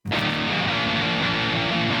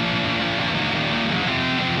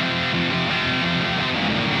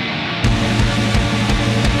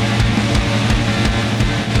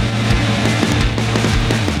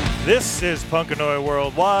This is Punkanoid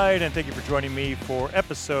Worldwide, and thank you for joining me for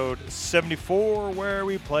episode 74, where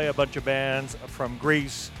we play a bunch of bands from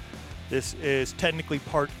Greece. This is technically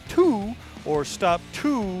part 2, or stop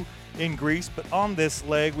 2 in Greece, but on this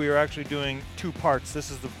leg, we are actually doing 2 parts. This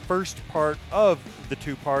is the first part of the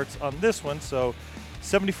 2 parts on this one, so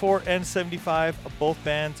 74 and 75 are both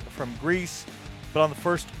bands from Greece. But on the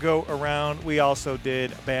first go around, we also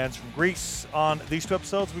did bands from Greece. On these 2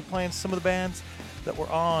 episodes, we're playing some of the bands that were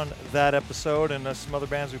on that episode and some other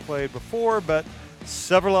bands we played before, but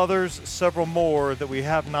several others, several more that we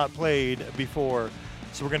have not played before.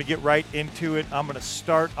 So we're going to get right into it. I'm going to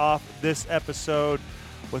start off this episode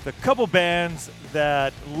with a couple bands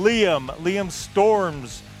that Liam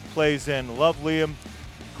Storms plays in. Love Liam,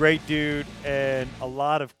 great dude, and a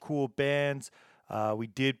lot of cool bands. We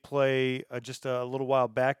did play just a little while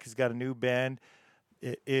back. He's got a new band.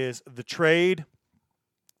 It is The Trade.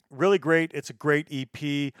 Really great. It's a great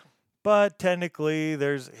EP, but technically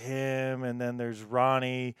there's him, and then there's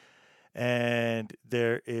Ronnie, and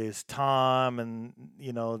there is Tom, and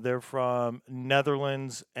they're from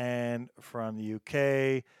Netherlands and from the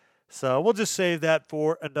UK. So we'll just save that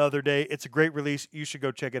for another day. It's a great release. You should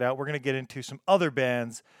go check it out. We're going to get into some other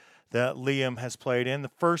bands that Liam has played in. The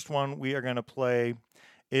first one we are going to play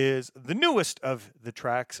is the newest of the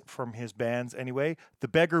tracks from his bands anyway, The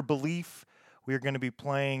Beggar Belief. We are going to be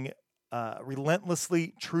playing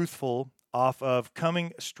Relentlessly Truthful off of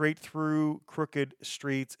Coming Straight Through Crooked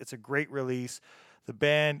Streets. It's a great release. The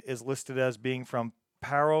band is listed as being from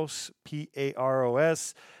Paros,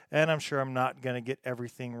 P-A-R-O-S, and I'm sure I'm not going to get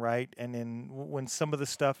everything right. And then when some of the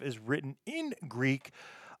stuff is written in Greek,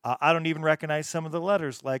 I don't even recognize some of the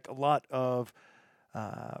letters, like a lot of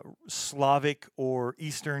Slavic or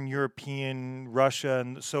Eastern European, Russia,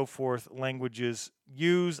 and so forth languages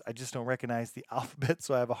use. I just don't recognize the alphabet,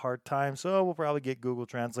 so I have a hard time. So we'll probably get Google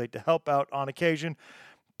Translate to help out on occasion.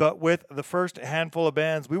 But with the first handful of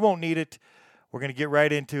bands, we won't need it. We're going to get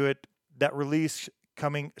right into it. That release,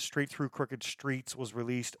 Coming Straight Through Crooked Streets, was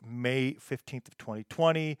released May 15th of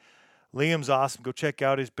 2020. Liam's awesome. Go check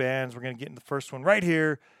out his bands. We're going to get into the first one right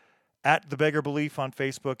here at The Beggar Belief on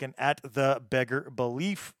Facebook and at The Beggar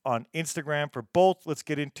Belief on Instagram. For both, let's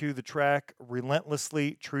get into the track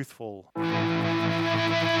Relentlessly Truthful.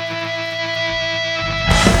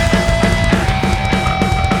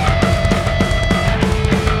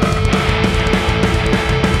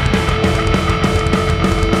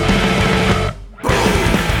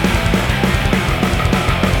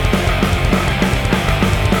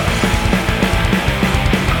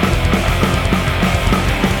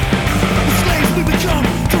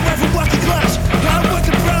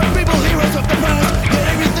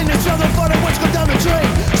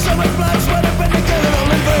 So much blood, sweat, and been together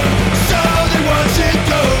all in vain.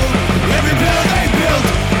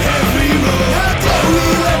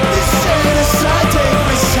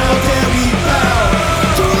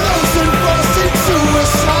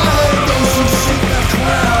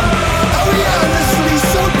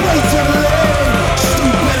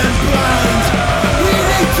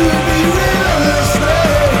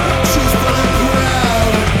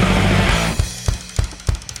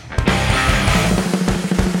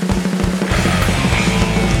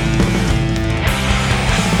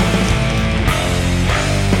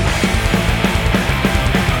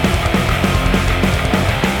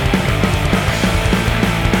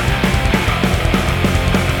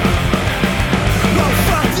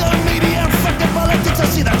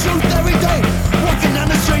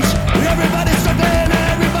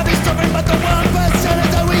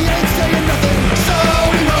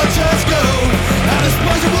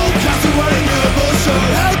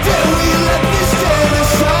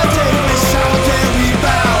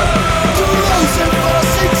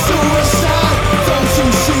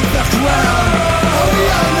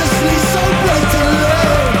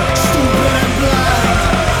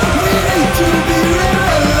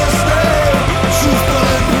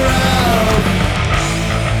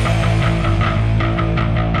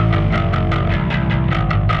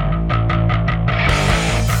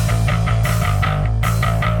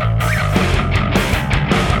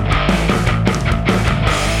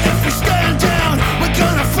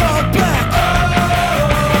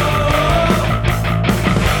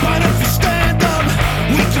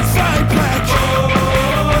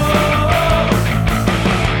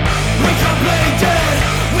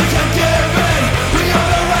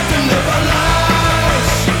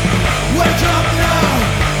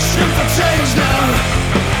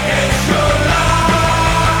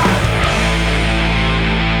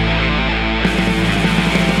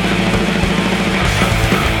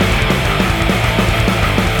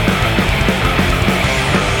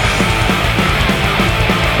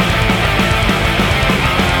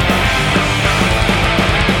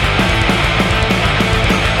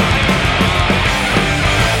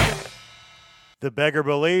 The Beggar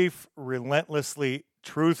Belief, relentlessly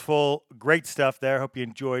truthful. Great stuff there. Hope you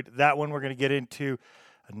enjoyed that one. We're going to get into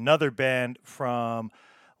another band from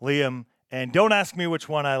Liam. And don't ask me which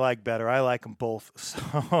one I like better. I like them both.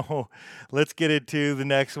 So let's get into the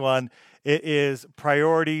next one. It is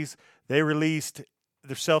Priorities. They released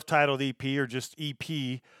their self-titled EP, or just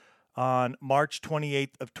EP, on March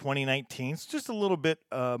 28th of 2019. It's just a little bit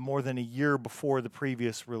more than a year before the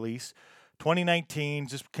previous release. 2019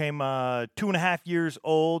 just became 2.5 years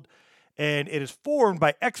old, and it is formed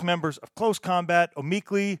by ex-members of Close Combat,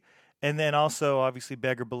 Omikli, and then also, obviously,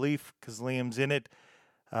 Beggar Belief, because Liam's in it.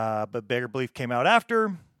 But Beggar Belief came out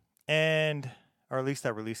after, or at least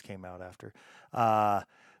that release came out after.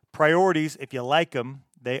 Priorities, if you like them,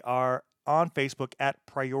 they are on Facebook at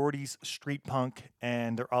Priorities Street Punk,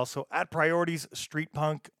 and they're also at Priorities Street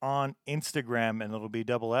Punk on Instagram, and it'll be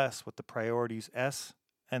double S with the Priorities S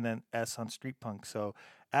and then S on Street Punk. So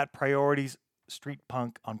at Priorities Street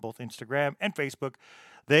Punk on both Instagram and Facebook.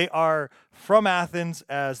 They are from Athens,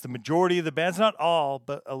 as the majority of the bands, not all,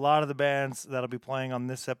 but a lot of the bands that'll be playing on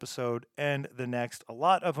this episode and the next, a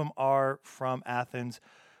lot of them are from Athens.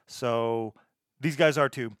 So these guys are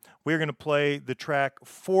too. We're going to play the track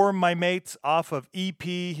For My Mates off of EP.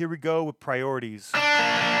 Here we go with Priorities.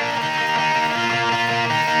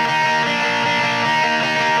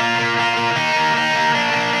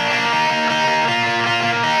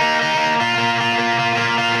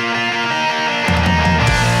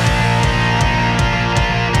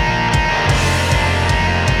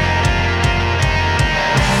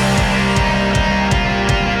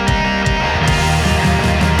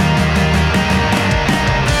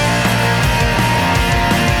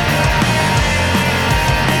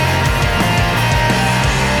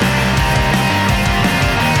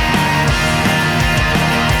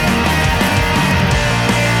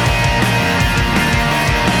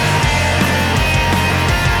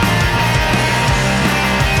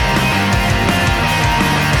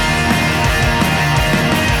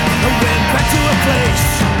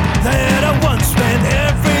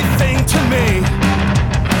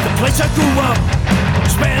 I grew up,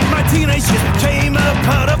 spent my teenage years, became a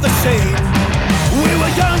part of the scene. We were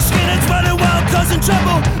young skinheads running wild, causing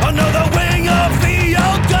trouble under the wing of the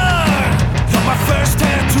old guard. Got my first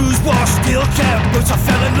tattoos, wore steel cap boots. I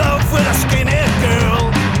fell in love with a skinhead girl.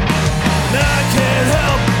 Now I can't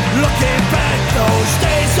help looking back, those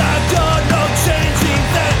days are gone, no changing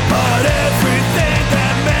that. But everything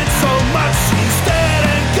that meant so much seems dead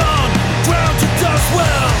and gone, ground to dust.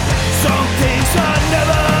 Well, some things are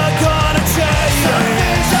never gonna change. Some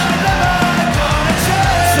things are never gonna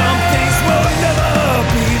change. Some things will never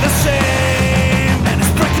be the same, and it's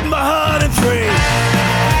breaking my heart in three.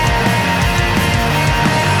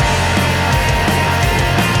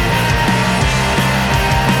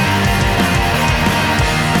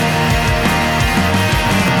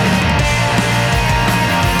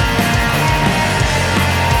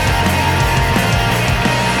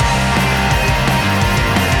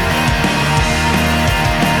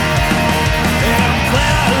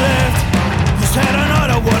 Had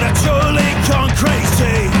another one that truly gone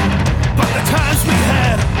crazy. But the times we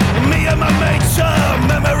had, me and my mates, are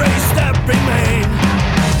memories that remain.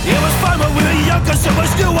 It was fun when we were young, cause it was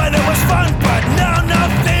new and it was fun. But now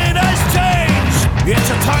nothing has changed. It's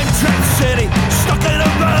a time trap city, stuck in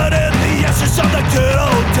the mud and the ashes of the good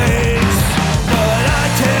old days. But I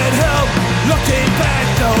can't help looking back,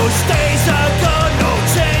 those days are gone, no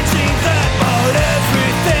changing that. But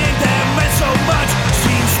everything that meant so much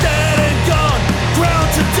seems dead and gone, ground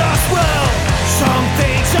to dust. Well, some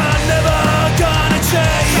things are never gonna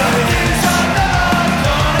change. Some things are never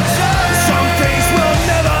gonna change. Some things will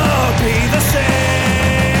never be the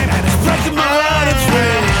same, and it's breaking my heart in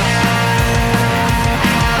three. This is for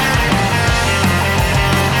my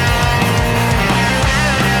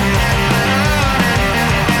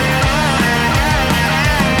mates that are never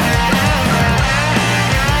gonna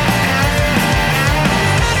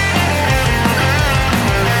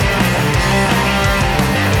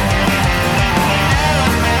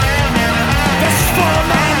This is for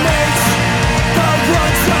my mates, the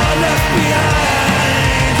ones that left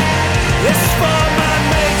behind. This is for my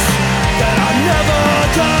mates that are never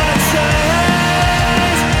gonna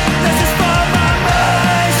change. This is for my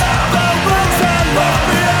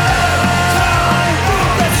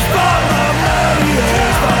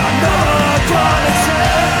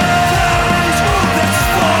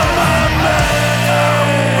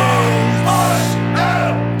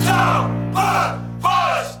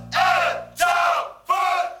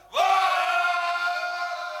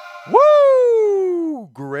Woo!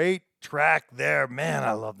 Great track there. Man,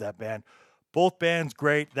 I love that band. Both bands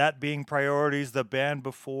great. That being Priorities, the band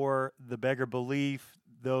before The Beggar Belief.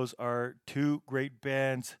 Those are two great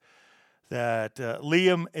bands that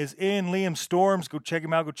Liam is in. Liam Storms. Go check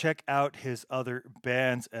him out. Go check out his other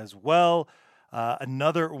bands as well.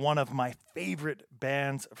 Another one of my favorite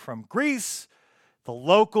bands from Greece, The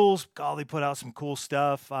Locals. God, they put out some cool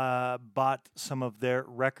stuff. Bought some of their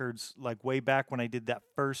records like way back when I did that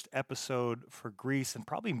first episode for Greece, and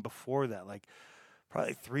probably even before that, like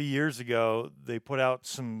probably 3 years ago. They put out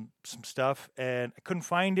some stuff, and I couldn't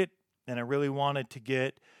find it, and I really wanted to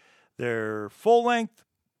get their full length,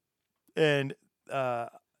 and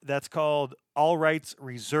that's called All Rights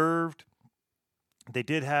Reserved. They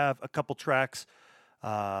did have a couple tracks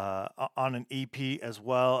on an EP as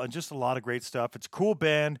well, and just a lot of great stuff. It's a cool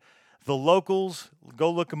band. The Locals, go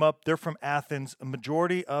look them up. They're from Athens. A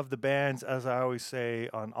majority of the bands, as I always say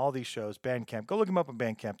on all these shows, Bandcamp, go look them up on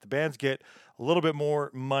Bandcamp. The bands get a little bit more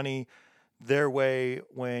money their way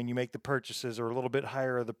when you make the purchases, or a little bit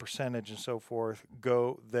higher of the percentage and so forth.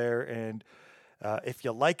 Go there, and if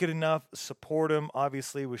you like it enough, support them.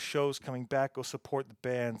 Obviously, with shows coming back, go support the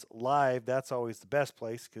bands live. That's always the best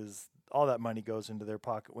place, because all that money goes into their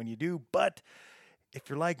pocket when you do. But if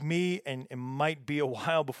you're like me, and it might be a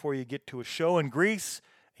while before you get to a show in Greece,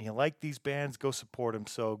 and you like these bands, go support them.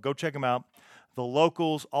 So go check them out. The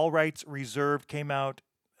Locals, All Rights Reserved, came out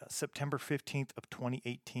September 15th of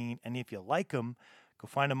 2018. And if you like them, go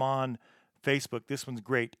find them on Facebook. This one's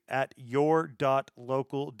great, at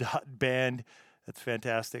your.local.band. That's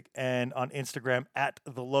fantastic. And on Instagram, at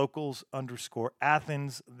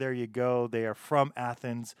thelocals_Athens. There you go. They are from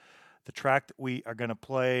Athens. The track that we are going to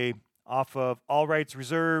play off of All Rights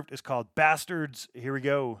Reserved is called Bastards. Here we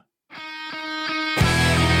go.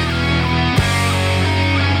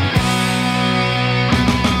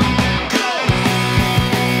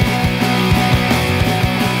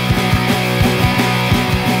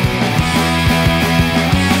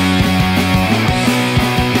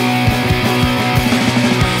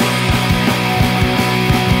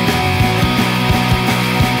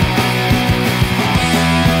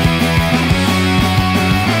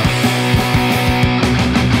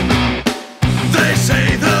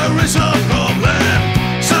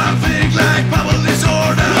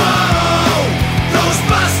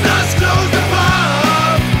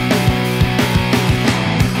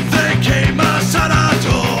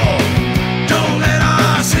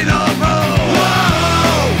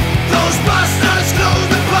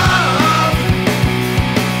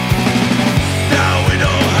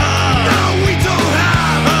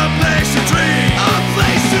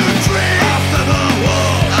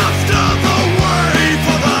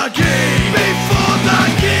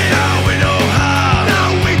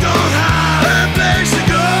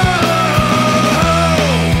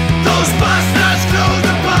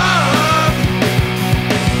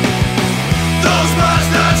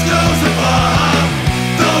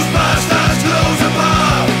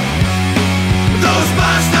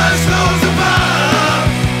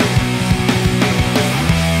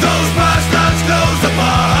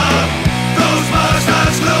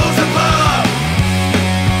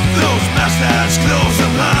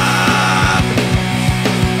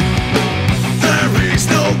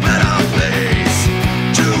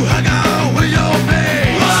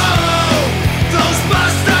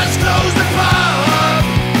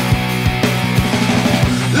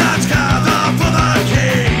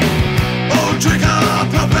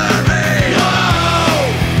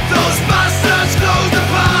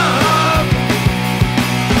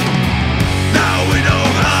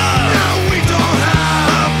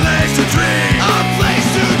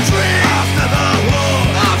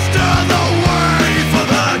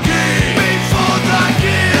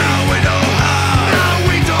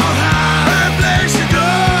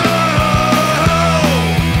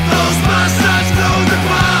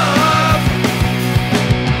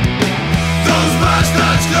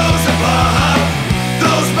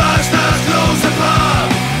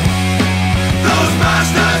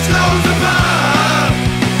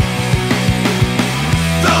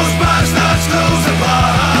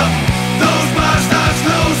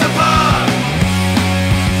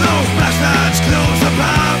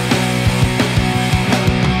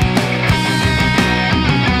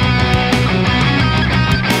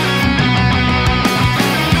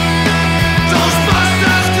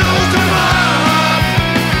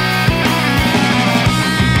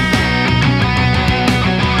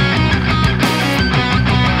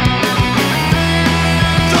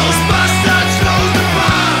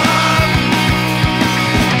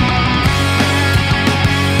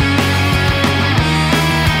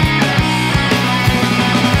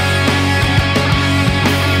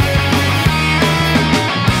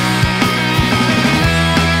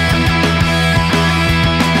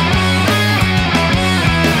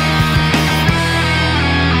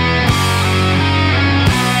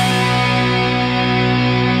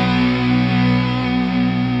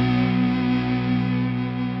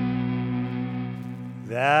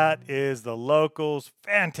 is The Locals.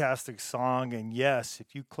 Fantastic song. And yes,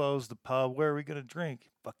 if you close the pub, where are we going to drink?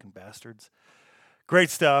 Fucking bastards. Great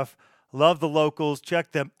stuff. Love The Locals.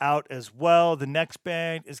 Check them out as well. The next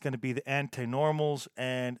band is going to be the Antinormals,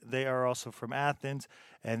 and they are also from Athens.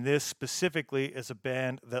 And this specifically is a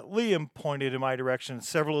band that Liam pointed in my direction.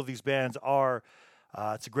 Several of these bands are.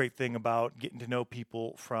 It's a great thing about getting to know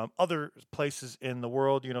people from other places in the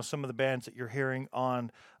world. You know, some of the bands that you're hearing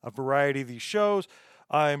on a variety of these shows,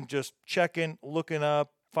 I'm just checking, looking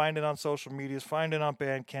up, finding on social medias, finding on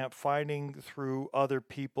Bandcamp, finding through other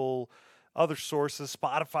people, other sources.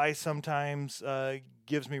 Spotify sometimes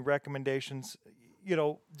gives me recommendations, you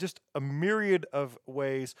know, just a myriad of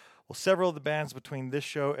ways. Well, several of the bands between this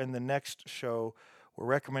show and the next show were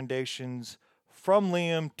recommendations from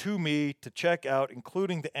Liam to me to check out,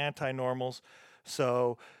 including the Antinormals.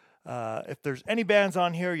 So if there's any bands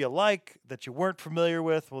on here you like that you weren't familiar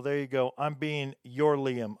with, well, there you go. I'm being your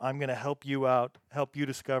Liam. I'm going to help you out, help you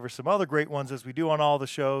discover some other great ones as we do on all the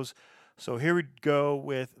shows. So here we go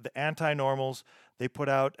with the Antinormals. They put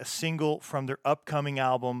out a single from their upcoming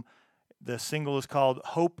album. The single is called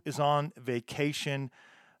Hope is on Vacation.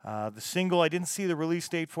 The single, I didn't see the release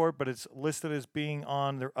date for it, but it's listed as being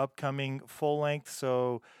on their upcoming full length.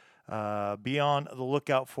 So be on the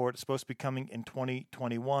lookout for it. It's supposed to be coming in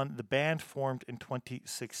 2021. The band formed in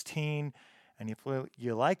 2016. And if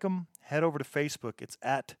you like them, head over to Facebook. It's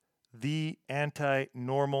at The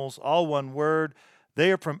Antinormals, all one word.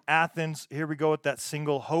 They are from Athens. Here we go with that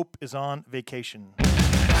single, Hope is on Vacation.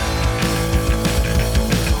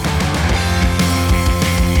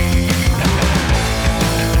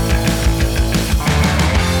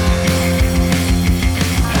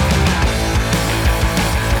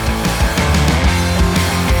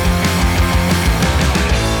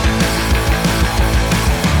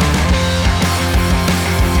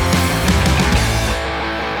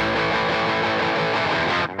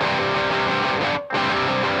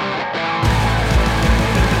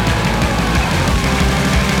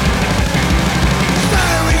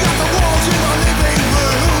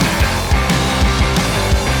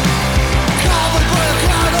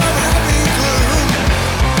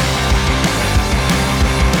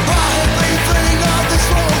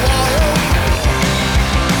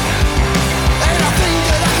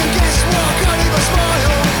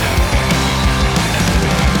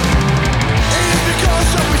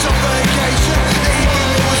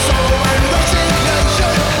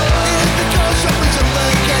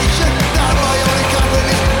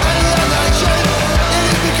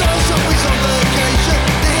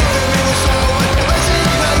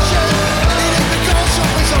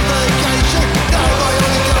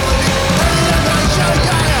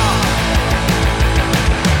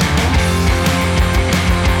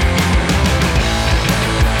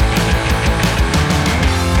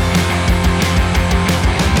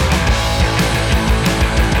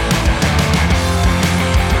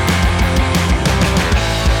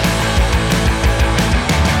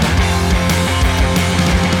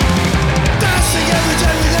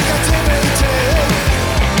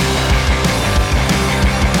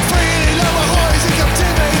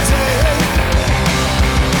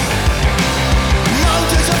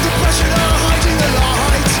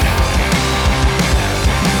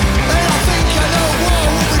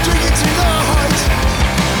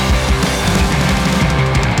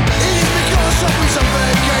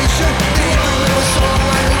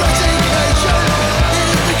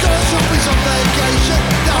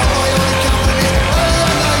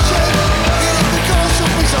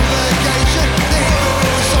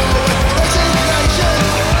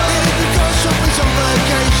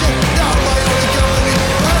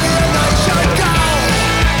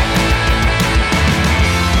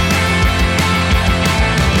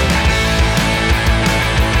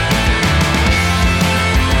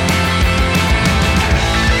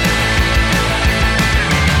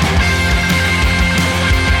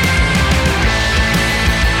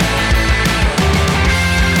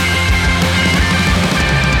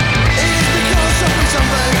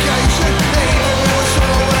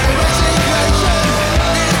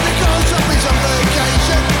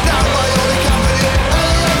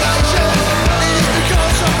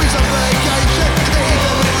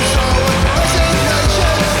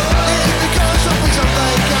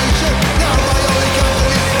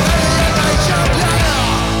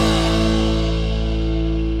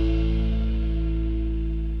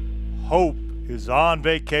 On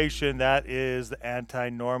Vacation. That is the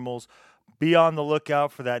Antinormals. Be on the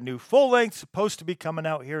lookout for that new full length, supposed to be coming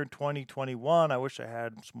out here in 2021. I wish I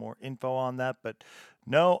had some more info on that, but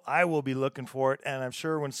no, I will be looking for it. And I'm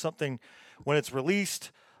sure when it's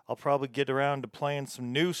released, I'll probably get around to playing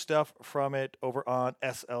some new stuff from it over on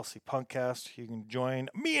SLC Punkcast. You can join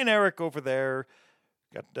me and Eric over there.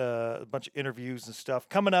 Got a bunch of interviews and stuff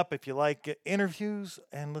coming up. If you like interviews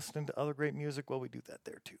and listening to other great music, well, we do that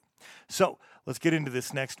there too. So let's get into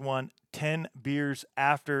this next one. 10 Beers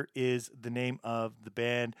After is the name of the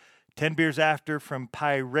band. 10 Beers After from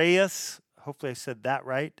Piraeus. Hopefully I said that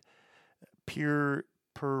right.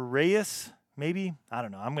 Piraeus, maybe? I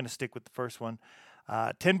don't know. I'm going to stick with the first one.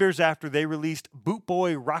 10 Beers After, they released Boot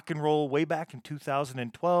Boy Rock and Roll way back in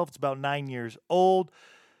 2012. It's about 9 years old.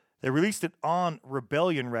 They released it on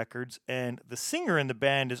Rebellion Records, and the singer in the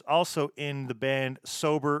band is also in the band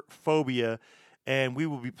Sober Phobia, and we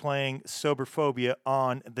will be playing Sober Phobia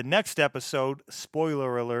on the next episode.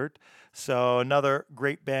 Spoiler alert. So another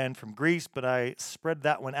great band from Greece, but I spread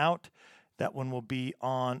that one out. That one will be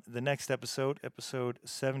on the next episode, episode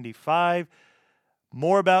 75.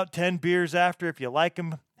 More about 10 Beers After. If you like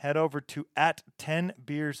them, head over to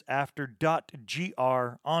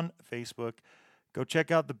 @10beersafter.gr on Facebook. Go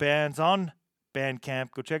check out the bands on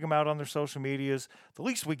Bandcamp. Go check them out on their social medias. The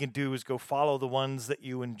least we can do is go follow the ones that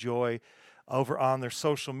you enjoy over on their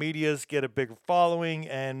social medias, get a bigger following,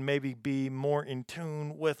 and maybe be more in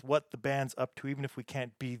tune with what the band's up to, even if we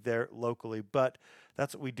can't be there locally. But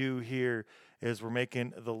that's what we do here, is we're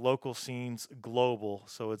making the local scenes global.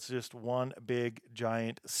 So it's just one big,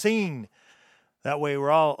 giant scene. That way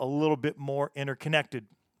we're all a little bit more interconnected.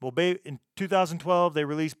 Well, in 2012, they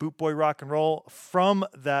released Boot Boy Rock and Roll. From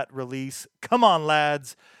that release, come on,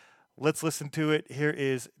 lads. Let's listen to it. Here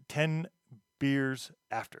is 10 Beers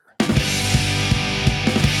After.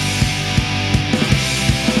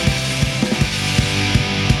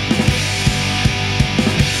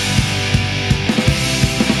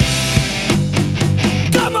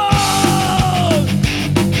 Come on!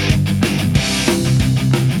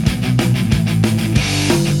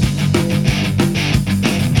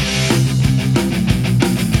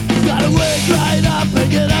 Gotta wake right up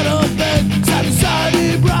and get out of bed.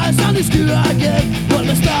 Sunny, bright, sunny school again. Well,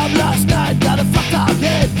 I stopped last night, got a fucked up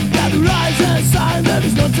head. Got the rise and sign, there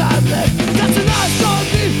is no time left. Got a nice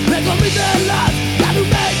coffee, make on me the last. Got to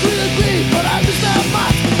make with a green, but I miss that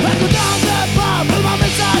much. I go down that bar, but my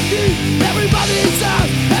mates are deep. Everybody's out,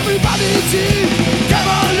 everybody's here. Come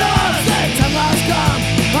on, Lord, that time has come.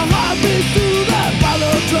 My heart beats through that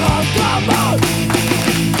bottle drum. Come on!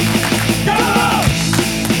 Come on!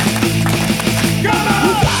 Come on!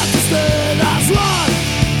 We got to stand as one.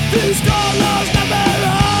 These colors never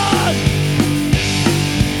run.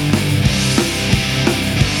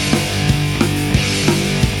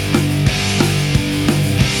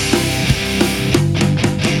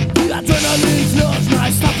 The adrenaline flows,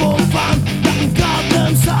 nice stuff for fun. Nothing got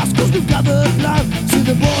them sauce, cause we've got the plan. See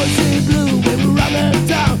the boys in blue when we run them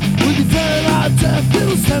down. We'll be very out there,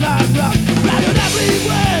 people stand our ground. Riot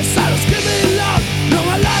everywhere, silence screaming loud. No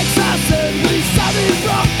one likes us and we started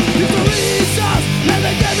from. Victory is us, and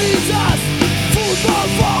the game is us. Football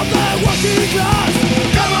for the working class.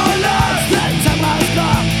 Come on, lads, that time has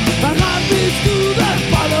come. My heart beats to the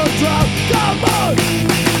final drum. Come on!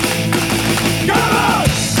 Come on!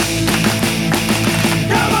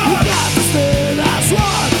 Come on! We got to stand as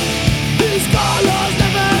one. These colors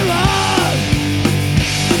never run.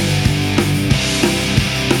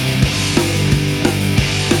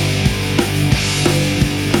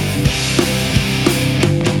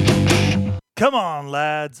 Come on,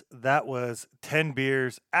 lads. That was 10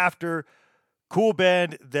 Beers After. Cool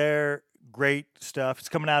band there. Great stuff. It's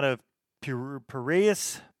coming out of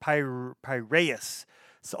Piraeus.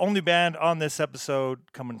 It's the only band on this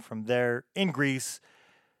episode coming from there in Greece.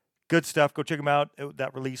 Good stuff. Go check them out.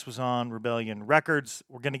 That release was on Rebellion Records.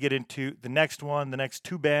 We're going to get into the next one. The next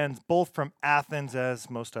two bands, both from Athens,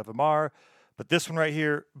 as most of them are. But this one right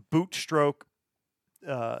here, Bootstroke,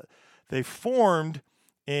 they formed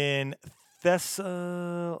in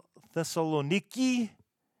Thessaloniki.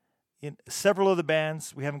 In several of the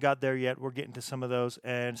bands, we haven't got there yet. We're getting to some of those,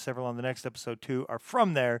 and several on the next episode too are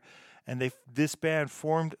from there. And this band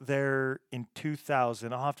formed there in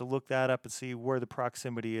 2000. I'll have to look that up and see where the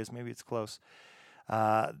proximity is. Maybe it's close.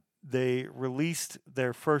 They released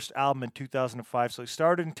their first album in 2005. So they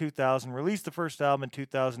started in 2000, released the first album in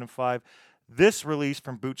 2005. This release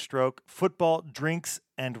from Bootstroke, Football, Drinks,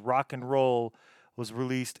 and Rock and Roll, was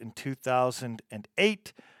released in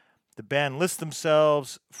 2008. The band lists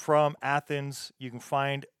themselves from Athens. You can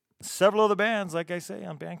find several of the bands, like I say,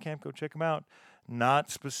 on Bandcamp. Go check them out.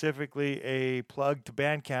 Not specifically a plug to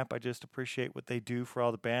Bandcamp. I just appreciate what they do for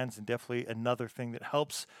all the bands, and definitely another thing that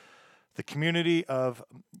helps the community of,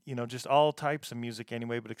 just all types of music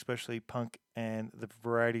anyway, but especially punk and the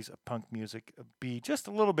varieties of punk music be just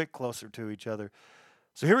a little bit closer to each other.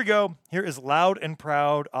 So here we go. Here is Loud and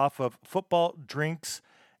Proud off of Football, Drinks,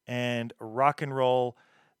 and Rock and Roll.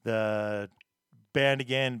 The band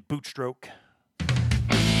again, Bootstroke.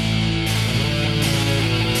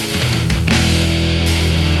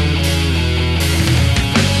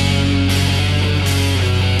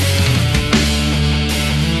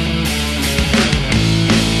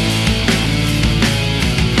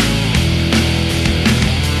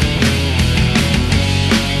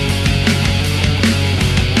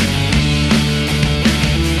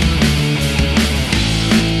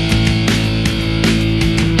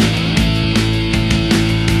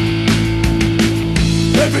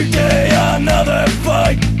 Every day another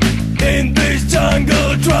fight in this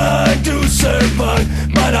jungle, trying to survive.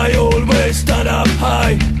 But I always stand up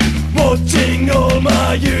high, watching all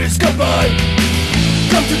my years go by.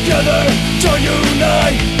 Come together, join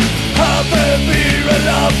unite, have a beer and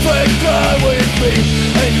laugh and cry with me.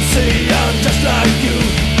 And you see I'm just like you,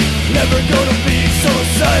 never gonna be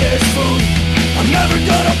society's fool. I'm never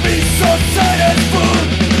gonna be society's fool.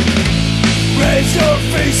 Raise your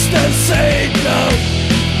fist and say it loud.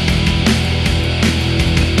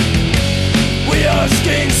 We are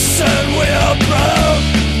kings and we are proud.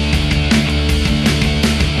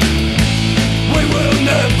 We will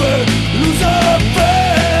never lose our faith.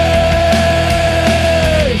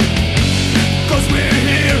 'Cause we're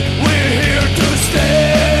here to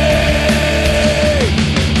stay.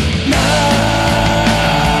 Na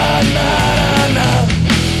na na.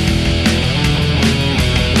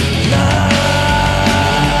 Na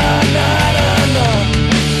na na na.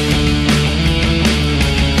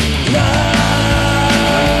 Na.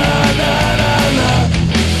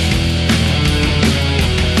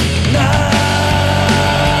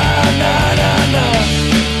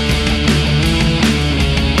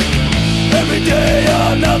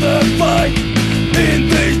 Another fight in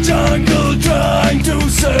this jungle, trying to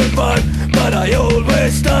survive. But I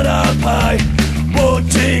always stand up high,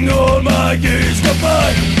 watching all my years go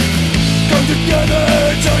by. Come together,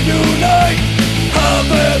 join unite,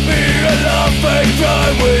 have a beer and laugh and cry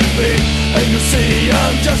with me. And you see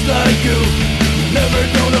I'm just like you, never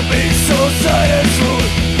gonna be society's fool.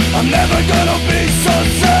 I'm never gonna be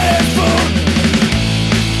society's fool.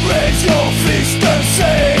 Raise your fist and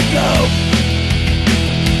say it loud.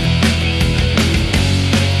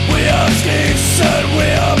 We are kings and we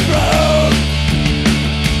are proud.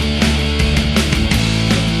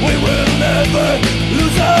 We will never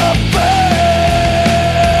lose our faith.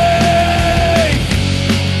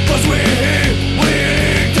 'Cause we're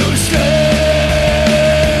here to stay.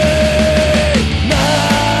 Na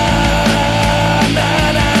na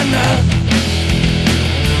na na.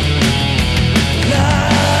 Na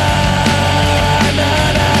na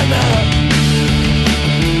na na.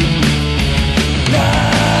 Na.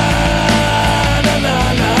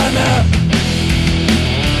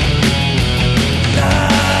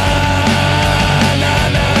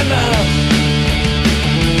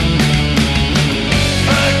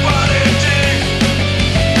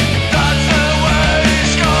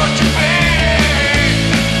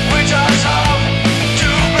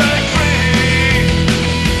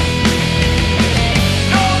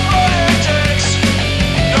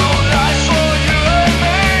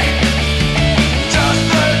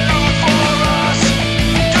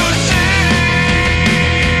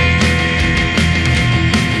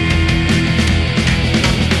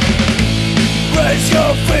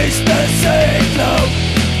 Your face and say it loud.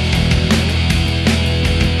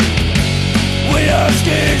 We are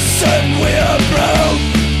kings and we are proud.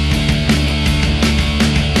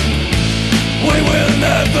 We will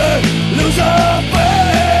never lose our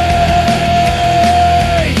faith.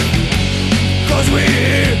 'Cause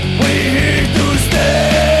we're here to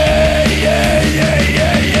stay. Yeah, yeah,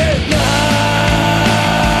 yeah, yeah. Na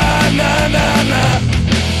na na na.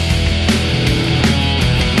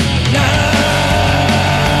 Na.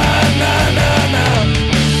 Na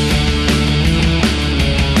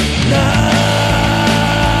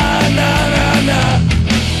na na.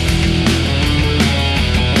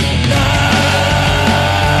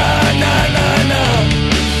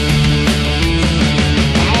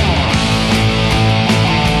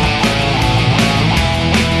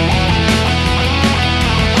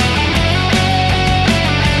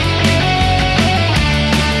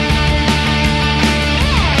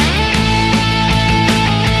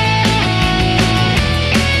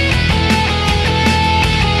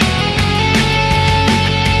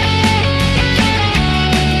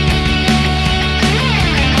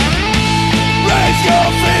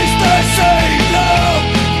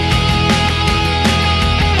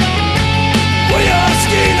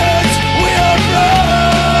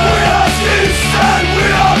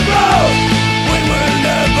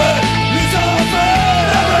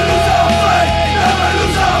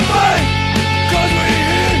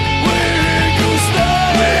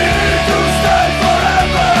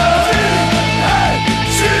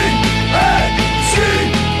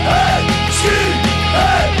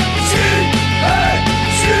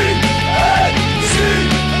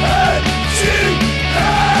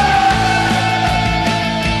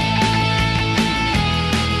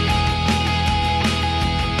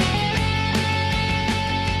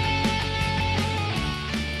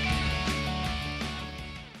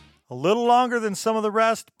 A little longer than some of the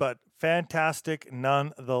rest, but fantastic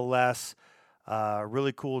nonetheless.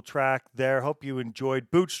 Really cool track there. Hope you enjoyed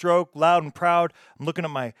Bootstroke, Loud and Proud. I'm looking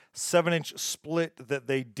at my 7-inch split that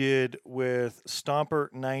they did with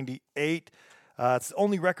Stomper 98. It's the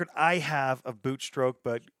only record I have of Bootstroke,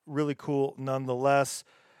 but really cool nonetheless.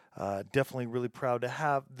 Definitely really proud to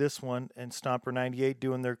have this one and Stomper 98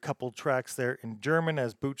 doing their couple tracks there in German,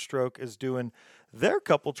 as Bootstroke is doing their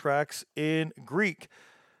couple tracks in Greek.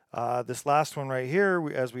 This last one right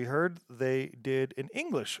here, as we heard, they did in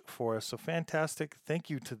English for us. So fantastic. Thank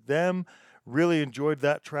you to them. Really enjoyed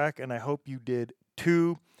that track, and I hope you did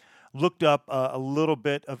too. Looked up a little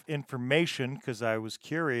bit of information because I was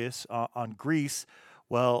curious on Greece.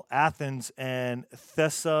 Well, Athens and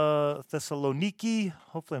Thessaloniki,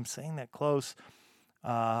 hopefully I'm saying that close,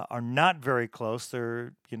 are not very close.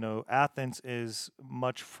 They're, Athens is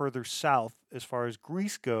much further south as far as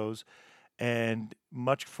Greece goes, and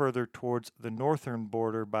much further towards the northern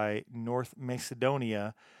border by North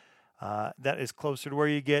Macedonia. That is closer to where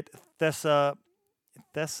you get Thessaloniki.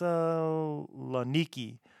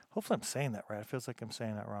 Hopefully I'm saying that right. It feels like I'm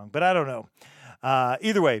saying that wrong, but I don't know.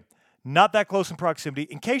 Either way, not that close in proximity.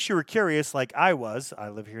 In case you were curious, like I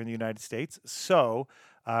live here in the United States, so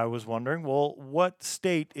I was wondering, well, what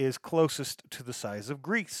state is closest to the size of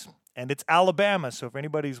Greece? And it's Alabama. So if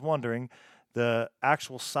anybody's wondering, the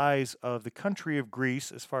actual size of the country of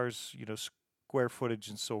Greece, as far as square footage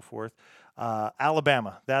and so forth,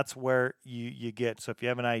 Alabama. That's where you get. So if you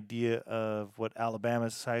have an idea of what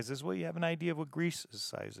Alabama's size is, well, you have an idea of what Greece's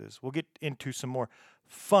size is. We'll get into some more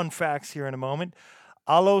fun facts here in a moment.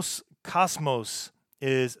 Alos Kosmos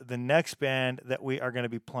is the next band that we are going to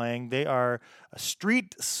be playing. They are a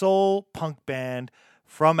street soul punk band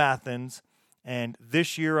from Athens. And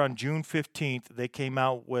this year on June 15th, they came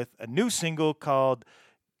out with a new single called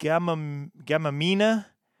Gamamina.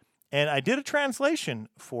 And I did a translation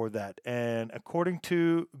for that. And according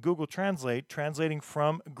to Google Translate, translating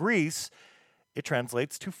from Greece, it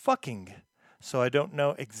translates to fucking. So I don't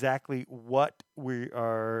know exactly what we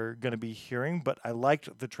are going to be hearing, but I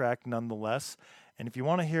liked the track nonetheless. And if you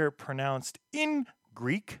want to hear it pronounced in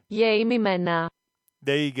Greek, there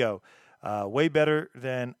you go. Way better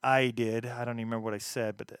than I did. I don't even remember what I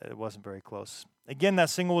said, but it wasn't very close. Again,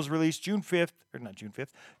 that single was released June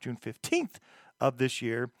 15th of this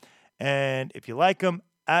year. And if you like them,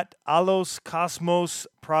 at Alos Kosmos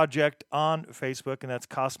Project on Facebook, and that's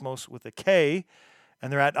Cosmos with a K.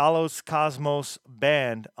 And they're at Alos Kosmos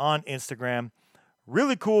Band on Instagram.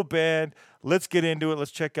 Really cool band. Let's get into it. Let's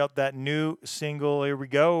check out that new single. Here we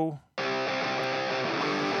go.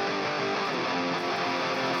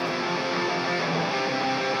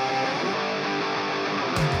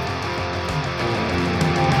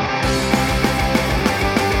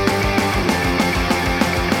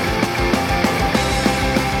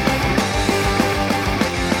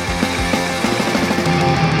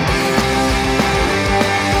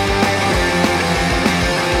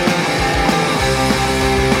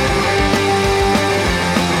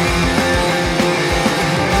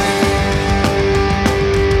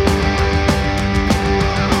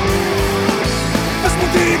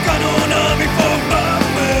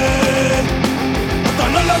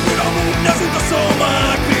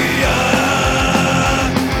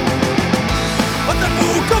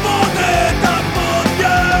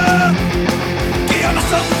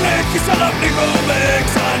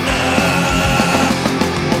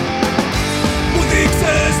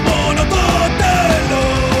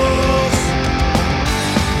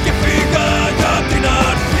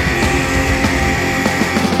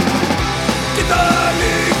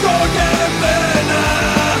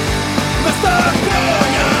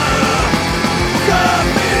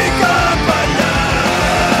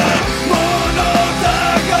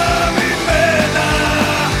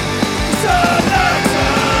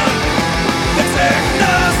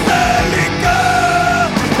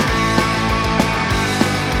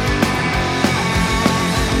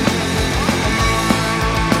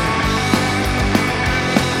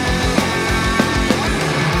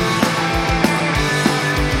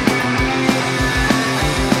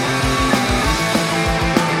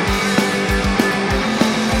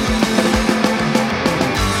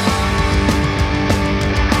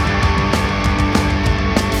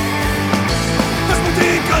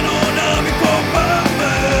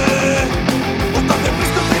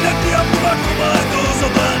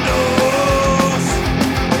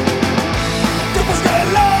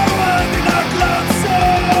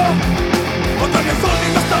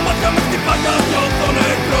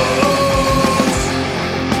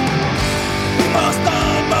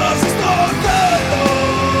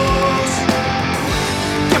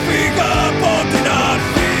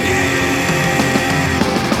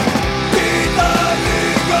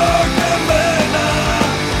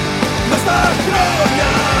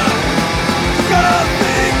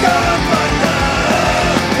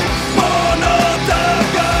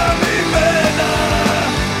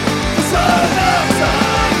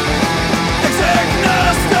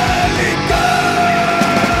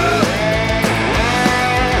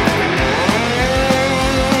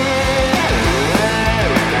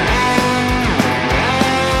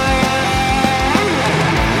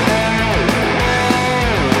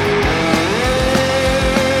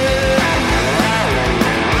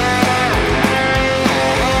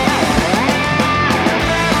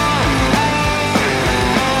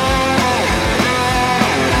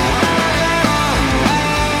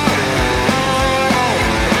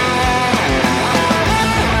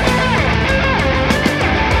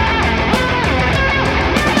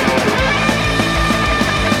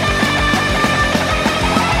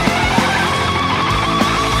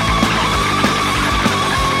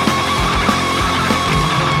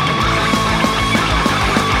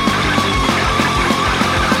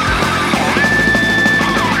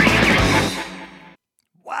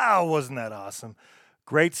 Wow, wasn't that awesome?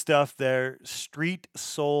 Great stuff there. Street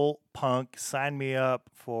soul punk. Sign me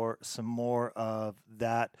up for some more of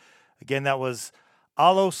that. Again, that was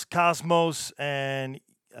Alos Cosmos and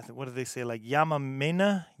what do they say? Like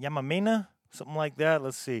Yamamena? Something like that.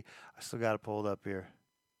 Let's see. I still got it pulled up here.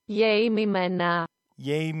 Yay me mena.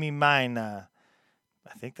 Yay me mina.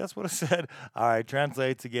 I think that's what it said. All right,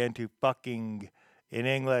 translates again to fucking in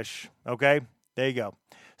English. Okay, there you go.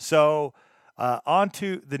 So on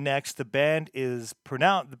to the next. The band is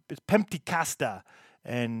pronounced Pemptikasta,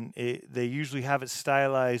 and they usually have it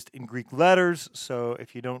stylized in Greek letters. So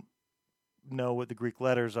if you don't know what the Greek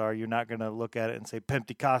letters are, you're not going to look at it and say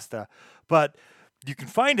Pemptikasta. But you can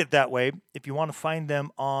find it that way if you want to find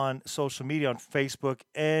them on social media, on Facebook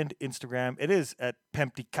and Instagram. It is at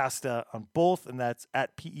Pemptikasta on both, and that's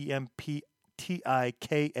at Pemptikasta.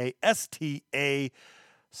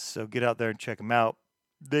 So get out there and check them out.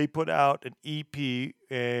 They put out an EP,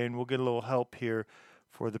 and we'll get a little help here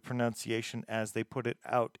for the pronunciation as they put it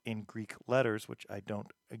out in Greek letters, which I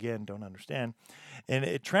don't understand. And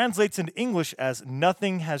it translates into English as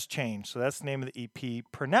Nothing Has Changed. So that's the name of the EP,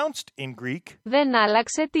 pronounced in Greek. Δεν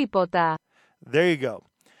άλλαξε τίποτα. There you go.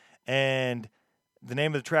 And the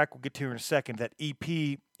name of the track we'll get to in a second. That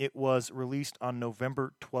EP, it was released on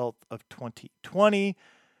November 12th of 2020.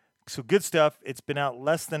 So good stuff. It's been out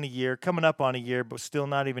less than a year, coming up on a year, but still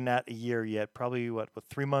not even at a year yet. Probably,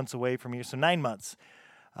 3 months away from a year. So 9 months.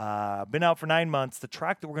 Been out for 9 months. The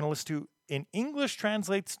track that we're going to listen to in English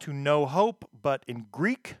translates to No Hope, but in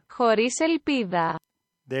Greek, χωρίς ελπίδα.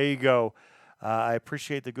 There you go. I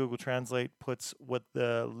appreciate that Google Translate puts what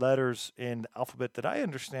the letters in the alphabet that I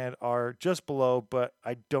understand are just below, but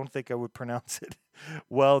I don't think I would pronounce it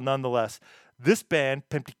well nonetheless. This band,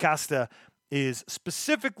 Pemptikasta, is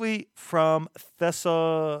specifically from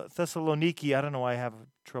Thessaloniki. I don't know why I have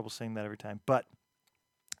trouble saying that every time, but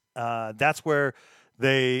that's where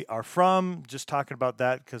they are from. Just talking about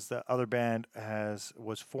that because the other band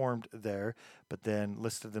was formed there, but then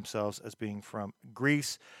listed themselves as being from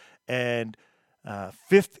Greece. And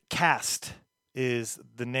Fifth Cast is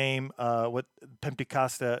the name, what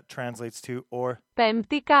Pemptikasta translates to, or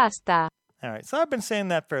Pemptikasta. All right, so I've been saying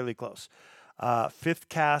that fairly close. Fifth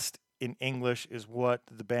Cast in English is what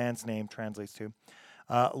the band's name translates to.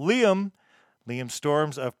 Liam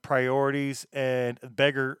Storms of Priorities and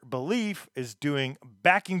Beggar Belief is doing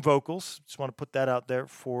backing vocals. Just want to put that out there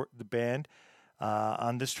for the band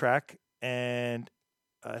on this track. And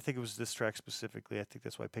I think it was this track specifically. I think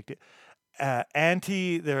that's why I picked it.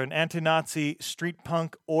 They're an anti-Nazi street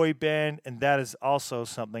punk oi band, and that is also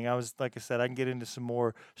something. Like I said, I can get into some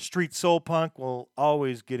more street soul punk. We'll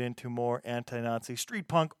always get into more anti-Nazi street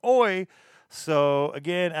punk oi. So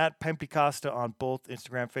again, at Pemptikasta on both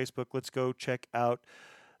Instagram, Facebook. Let's go check out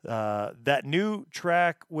that new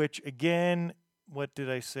track, which again, what did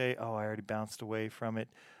I say? Oh, I already bounced away from it.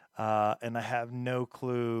 And I have no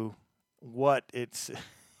clue what it's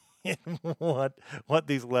what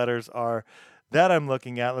these letters are that I'm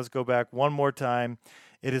looking at. Let's go back one more time.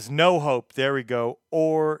 It is No Hope. There we go.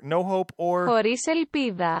 Or No Hope or χωρίς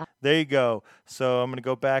ελπίδα. There you go. So I'm going to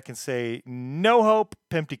go back and say No Hope,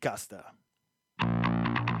 Pemptikasta.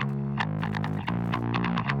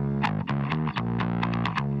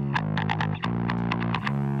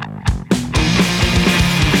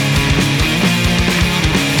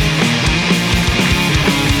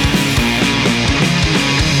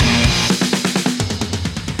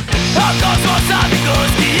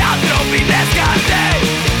 Ανθρώπινες καρδιές,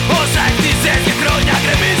 όσα έκτισες και χρόνια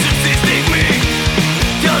γκρεμίζουν στη στιγμή.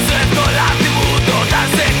 Τόσο εύκολα θυμούνται όταν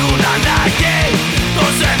σε έχουν ανάγκη.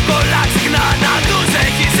 Τόσο εύκολα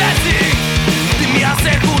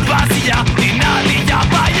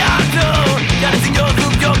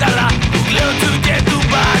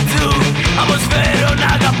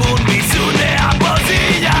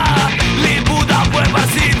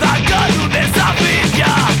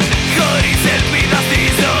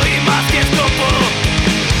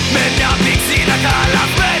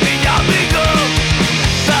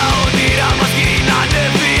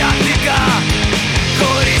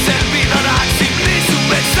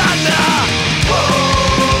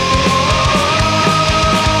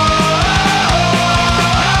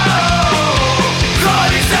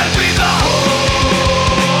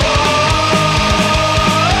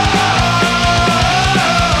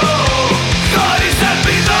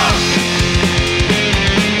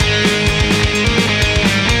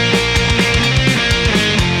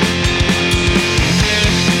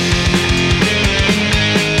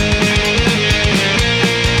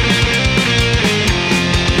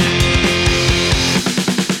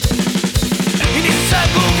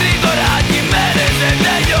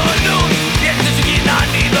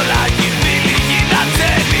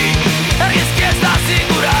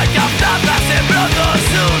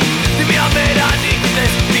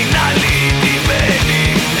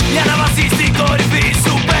την κορυφή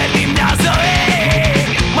σου παίρνει μια ζωή.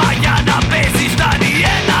 Μα για να παίζεις φτάνει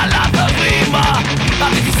ένα λάθος βήμα.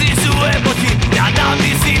 Απ' τη χρυσή σου εποχή μια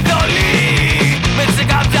ανάμνηση θολή. Μέχρι σε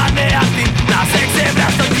κάποια νέα αυτή να σε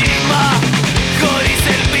ξεβράσει το κύμα. Χωρίς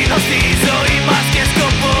ελπίδα στη ζωή μας και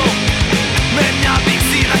σκοπό. Με μια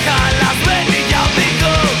πηξίδα χαλασμένη για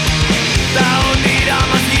οδηγό. Τα όνειρά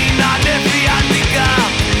μας γίνανε φιαλτικά.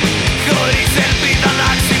 Χωρίς ελπίδα να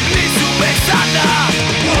ξυπνήσουμε ξανά.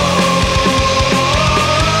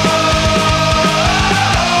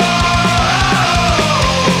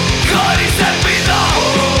 Χωρίς ελπίδα.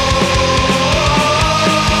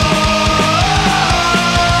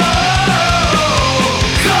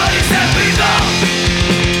 Χωρίς ελπίδα.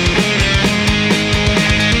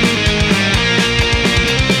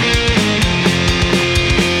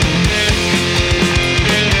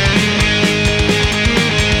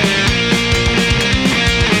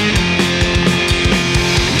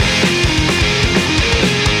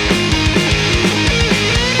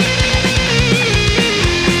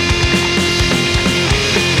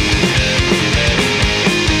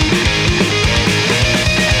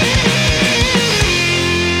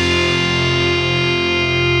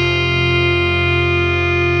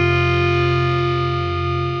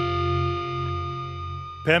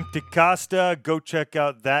 Pimp DeCosta, go check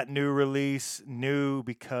out that new release. New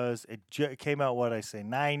because it came out,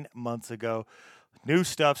 9 months ago. New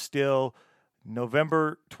stuff still.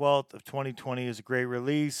 November 12th of 2020 is a great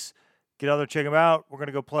release. Get out there, check them out. We're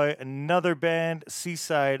going to go play another band,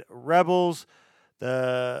 Seaside Rebels.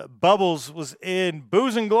 The Bubbles was in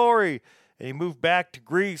Booze and Glory, and he moved back to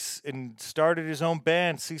Greece and started his own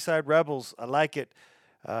band, Seaside Rebels. I like it.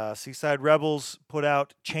 Seaside Rebels put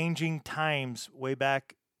out Changing Times way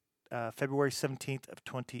back February 17th of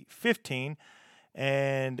 2015.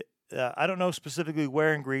 And I don't know specifically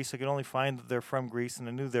where in Greece. I could only find that they're from Greece, and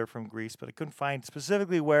I knew they're from Greece, but I couldn't find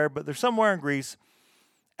specifically where. But they're somewhere in Greece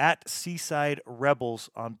at Seaside Rebels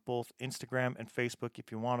on both Instagram and Facebook if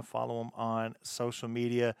you want to follow them on social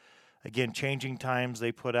media. Again, Changing Times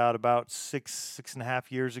they put out about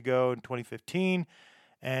 6.5 years ago in 2015.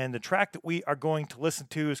 And the track that we are going to listen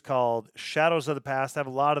to is called Shadows of the Past. I have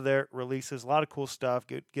a lot of their releases, a lot of cool stuff.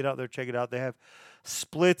 Get out there, check it out. They have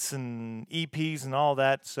splits and EPs and all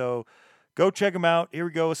that. So go check them out. Here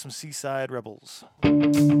we go with some Seaside Rebels. 1,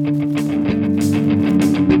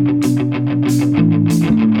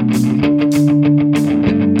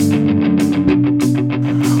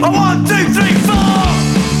 2, 3, 4.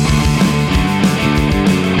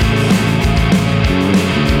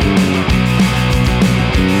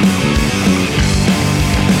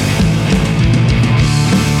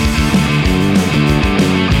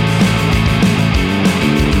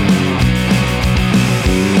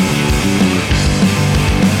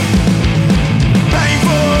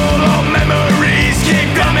 Painful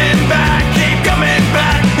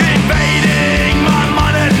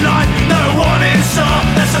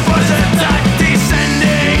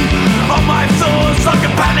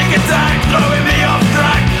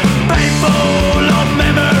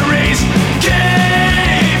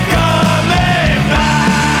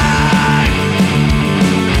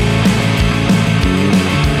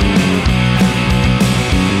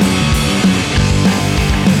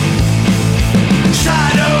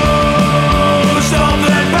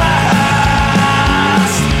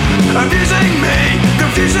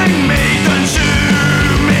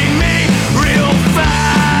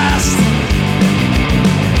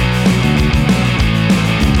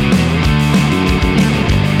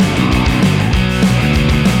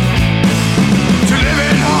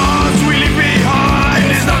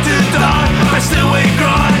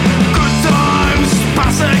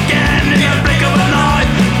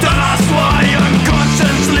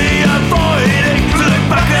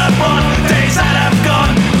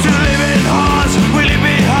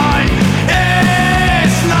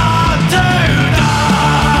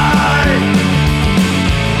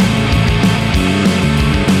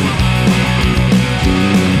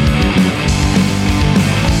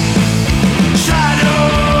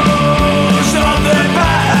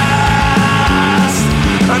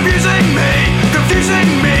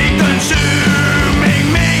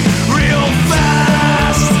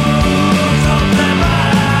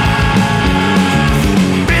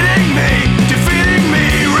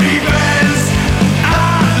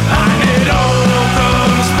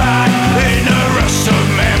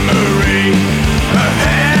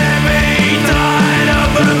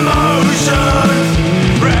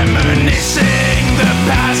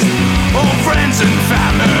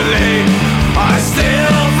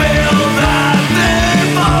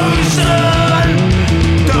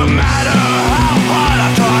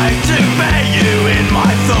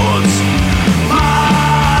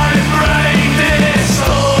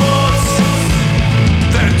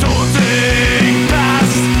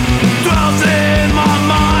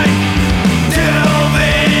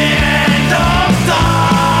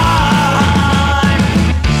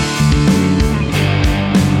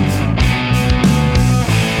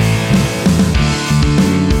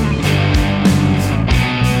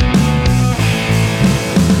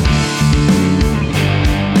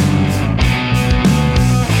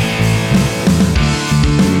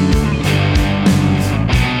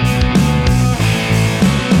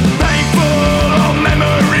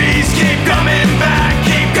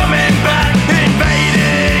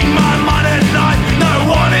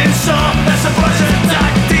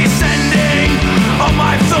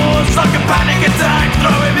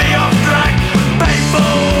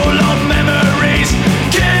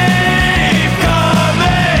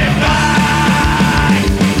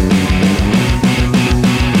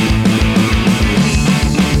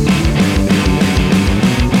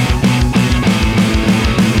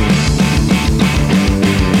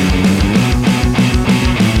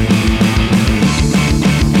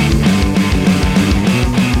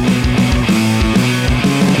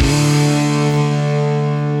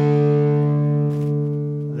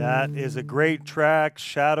is a great track,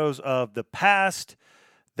 Shadows of the Past.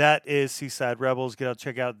 That is Seaside Rebels. Get out,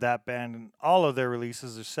 check out that band and all of their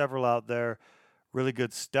releases. There's several out there. Really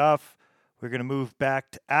good stuff. We're going to move back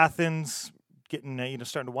to Athens, getting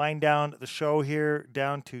starting to wind down the show here,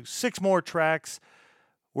 down to 6 more tracks.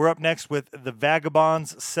 We're up next with the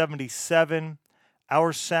Vagabonds 77.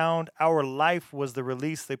 Our Sound, Our Life was the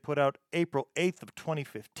release they put out April 8th of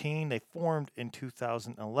 2015. They formed in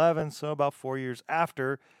 2011, so about 4 years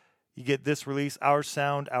after you get this release, Our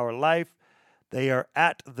Sound, Our Life. They are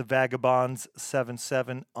at the Vagabonds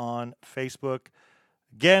 77 on Facebook.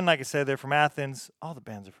 Again, like I said, they're from Athens. All the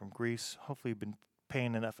bands are from Greece. Hopefully you've been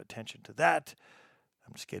paying enough attention to that.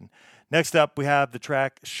 I'm just kidding. Next up, we have the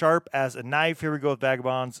track Sharp as a Knife. Here we go with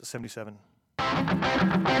Vagabonds 77.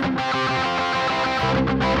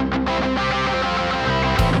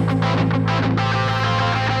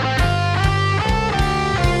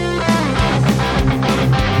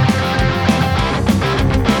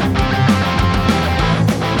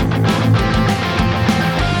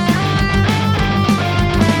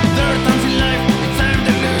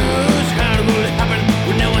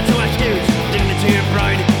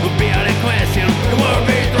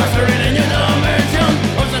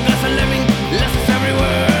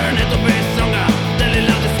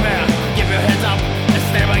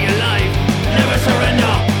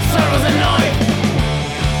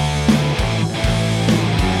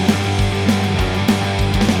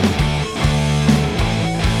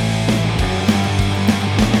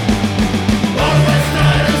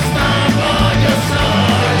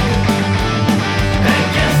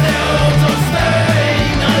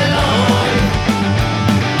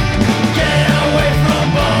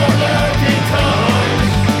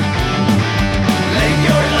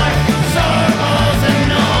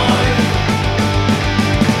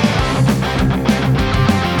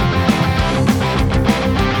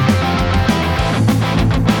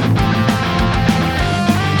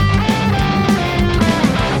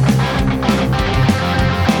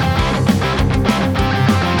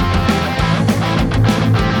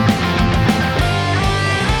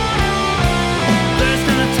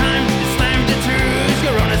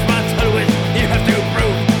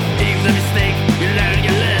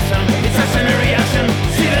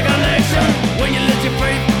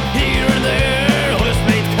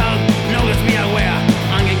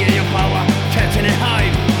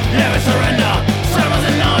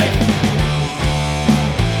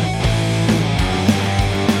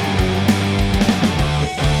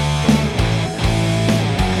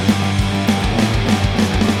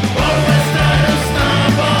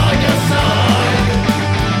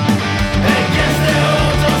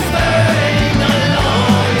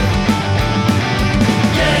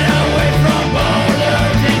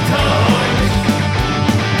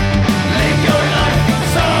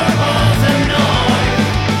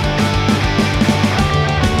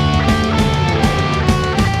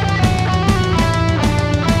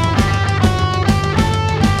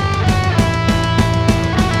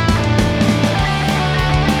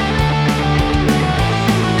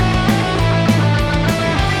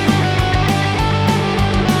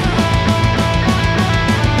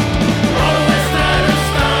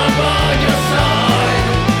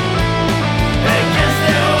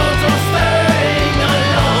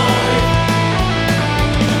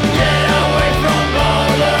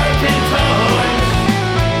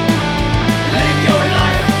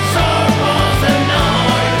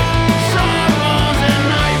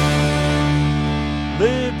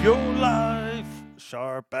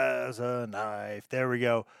 There we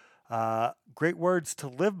go. Great words to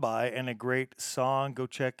live by and a great song. Go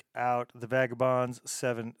check out the Vagabonds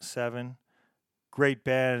 77. Great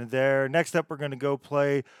band there. Next up, we're going to go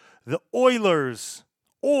play the Oilers.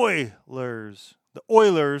 Oilers. The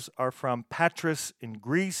Oilers are from Patras in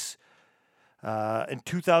Greece. In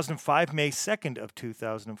 2005, May 2nd of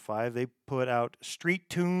 2005, they put out Street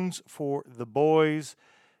Tunes for the Boys.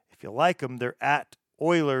 If you like them, they're at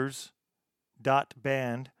Oilers.band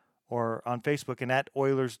or on Facebook and at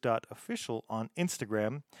Oilers.official on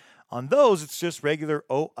Instagram. On those, it's just regular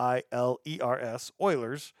OILERS,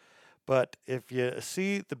 Oilers. But if you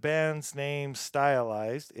see the band's name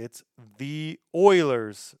stylized, it's The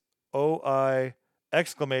Oilers, OI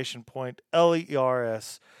exclamation point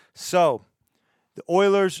LERS. So, the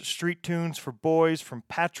Oilers, Street Tunes for Boys from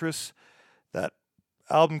Patras. That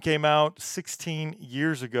album came out 16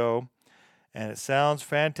 years ago, and it sounds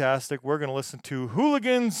fantastic. We're going to listen to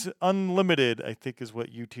Hooligans Unlimited, I think is what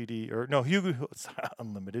it's not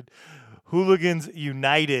Unlimited. Hooligans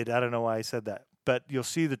United. I don't know why I said that. But you'll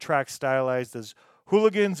see the track stylized as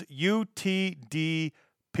Hooligans UTD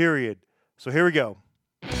period. So here we go.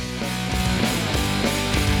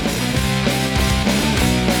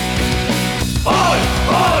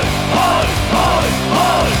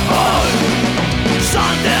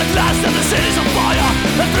 Sunday at last and the city's on fire.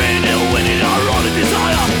 The 3-0 winning our only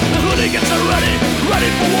desire. The hooligans are ready, ready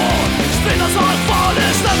for war. Spin us on fire,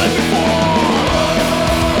 there's never before.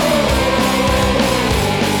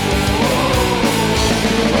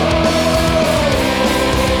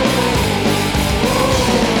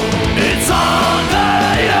 It's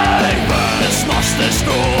Sunday, burns must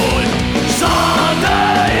destroy.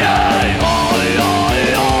 Sunday, oi,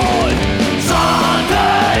 oi, oi.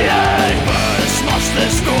 Sunday, burns must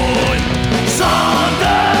destroy.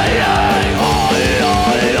 Sunday, oi,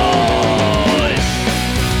 oi, oi.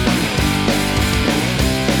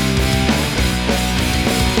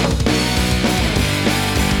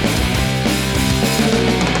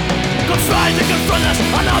 God's trying to confront us,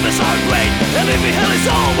 and others are great. And if we hell is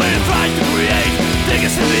all we're trying to create. Take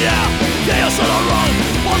us in the air, chaos all around.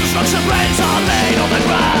 All destruction brains are laid on the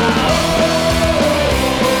ground.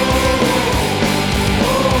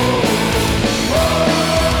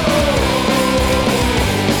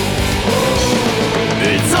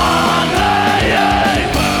 It's Sunday,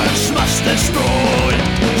 burns must destroy.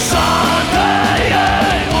 Sunday,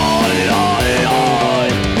 oi, oi, oi.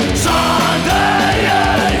 Sunday,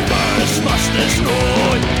 burns must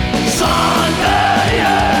destroy. Sunday,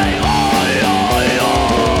 oi, oi,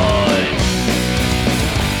 oi.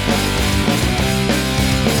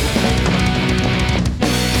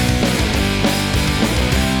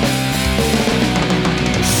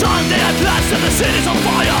 Sunday at last and the city's on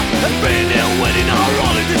fire. And being ill winning our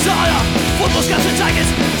only desire. Football scouts and jackets,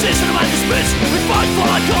 season of spits. We fight for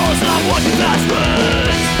our cause and our working class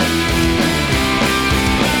roots.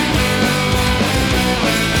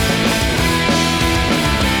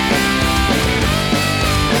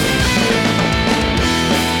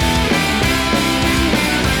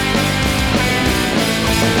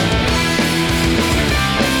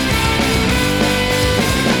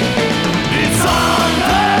 It's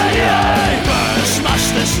Sunday, burns must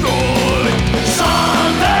destroy.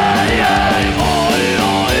 Sunday, oi,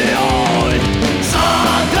 oi, oi.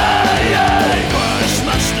 Sunday, burns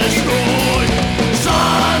must destroy.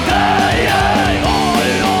 Sunday, oi,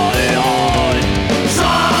 oi, oi.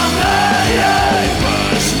 Sunday,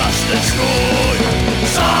 burns must destroy.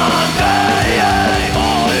 Sunday,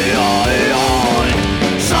 oi, oi, oi.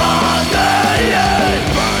 Sunday,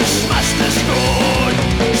 burns must destroy.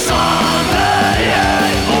 Sunday,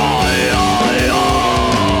 oi, oi, oi.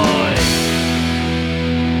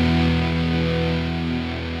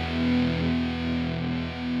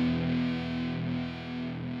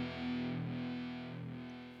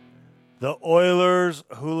 The Oilers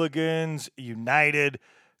Hooligans United.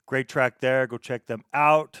 Great track there. Go check them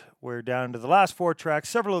out. We're down to the last 4 tracks.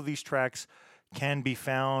 Several of these tracks can be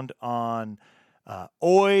found on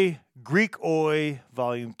Oi, Greek Oi,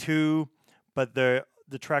 Volume 2. But the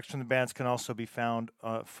tracks from the bands can also be found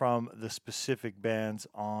from the specific bands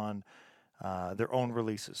on their own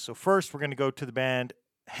releases. So first, we're going to go to the band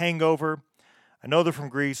Hangover. I know they're from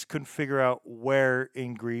Greece. Couldn't figure out where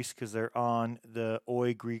in Greece because they're on the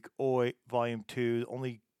Oi, Greek Oi, Volume 2. The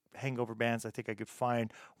only Hangover bands I think I could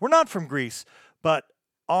find were not from Greece. But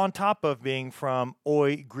on top of being from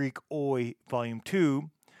Oi, Greek Oi, Volume 2,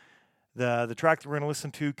 the track that we're going to listen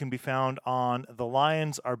to can be found on The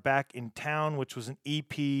Lions Are Back in Town, which was an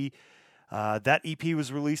EP. That EP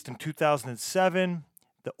was released in 2007.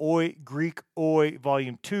 The Oi, Greek Oi,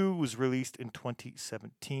 Volume 2 was released in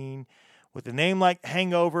 2017. With a name like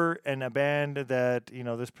Hangover and a band that,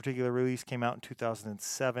 this particular release came out in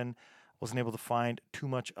 2007, wasn't able to find too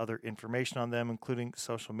much other information on them, including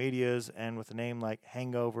social medias. And with a name like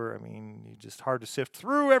Hangover, it's just hard to sift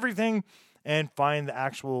through everything and find the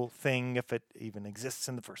actual thing if it even exists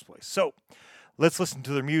in the first place. So let's listen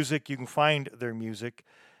to their music. You can find their music.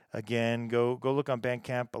 Again, go look on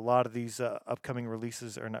Bandcamp. A lot of these upcoming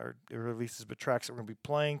releases, or not releases, but tracks that we're going to be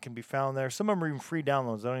playing can be found there. Some of them are even free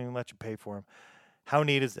downloads. They don't even let you pay for them. How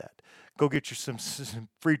neat is that? Go get you some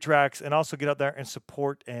free tracks and also get out there and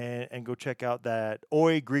support and go check out that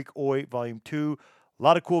Oi, Greek Oi, Volume 2. A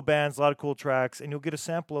lot of cool bands, a lot of cool tracks, and you'll get a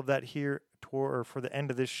sample of that here for the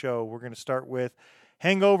end of this show. We're going to start with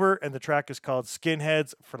Hangover, and the track is called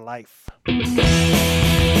Skinheads for Life.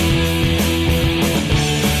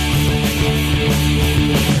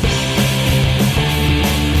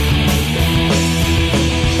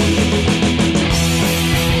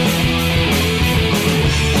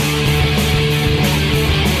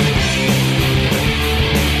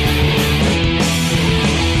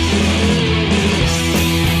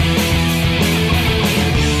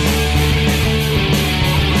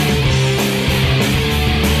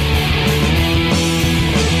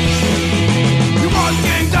 You want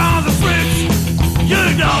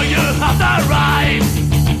have the right.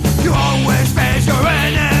 You always face your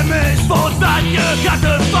enemies, foes that you got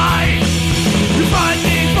to fight. You're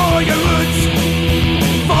fighting for your roots,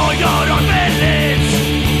 for your own village.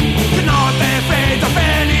 Do not be afraid of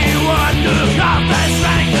anyone, you have the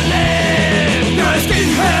strength to live. You're a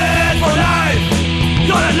skinhead for life.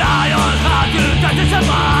 You're a lion, how you got to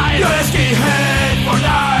survive. You're a skinhead for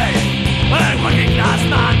life. A working class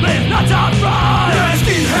man with lots of pride. You're a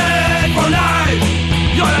skinhead for life.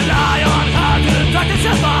 You're a lion, how you got to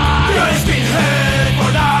survive. You're a skinhead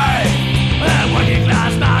for life. A working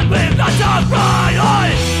class man with lots of pride.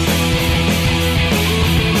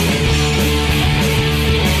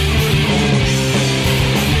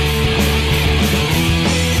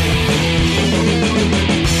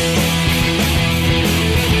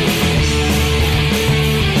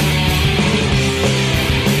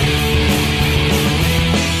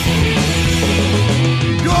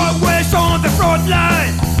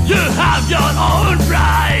 Line. You have your own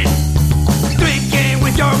pride, drinking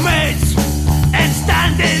with your mates and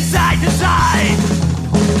standing side to side,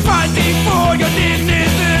 fighting for your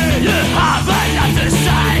dignity. You have a lot to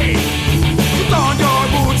say. Put on your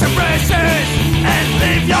boots and braces and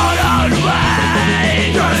live your own way.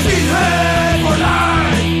 You're a skinhead for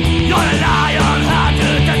life. You're a lion, how to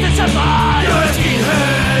just to survive. You're a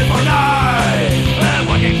skinhead for life. A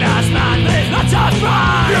working class man with lots of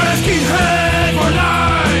pride. You're a skinhead.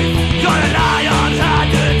 You're a lion, how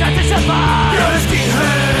to just to survive. You're a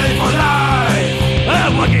skinhead for life. A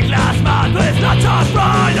working class man with lots of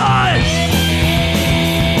pride.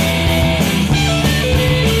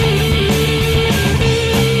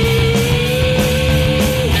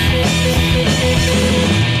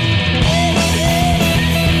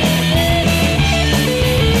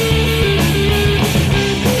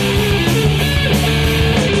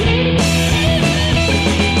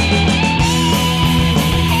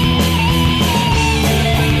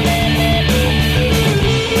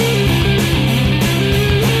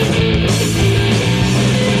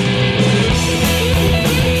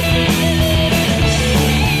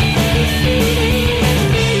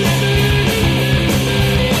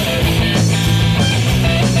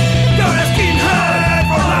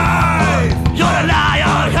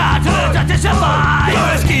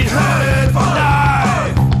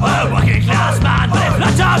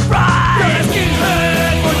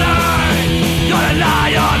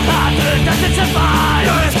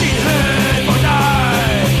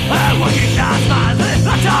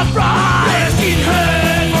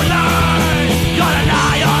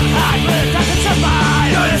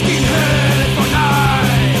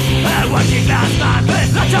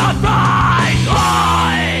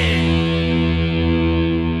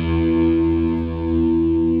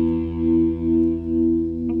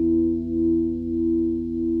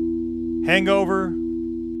 Hangover,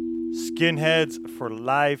 Skinheads for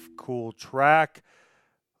Life, cool track.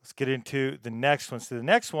 Let's get into the next one. So the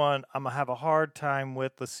next one I'm going to have a hard time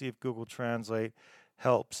with. Let's see if Google Translate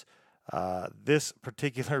helps. This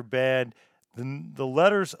particular band, the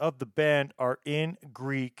letters of the band are in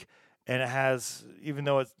Greek, and it has, even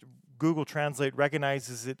though it's Google Translate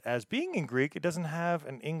recognizes it as being in Greek, it doesn't have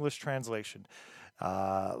an English translation.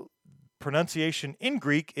 Pronunciation in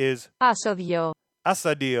Greek is Asodio.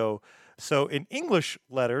 Asadio. So in English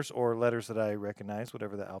letters, or letters that I recognize,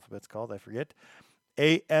 whatever the alphabet's called, I forget,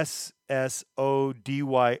 ASSODYO,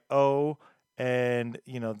 and,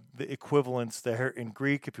 you know, the equivalents there in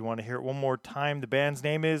Greek. If you want to hear it one more time, the band's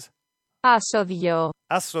name is Asodio.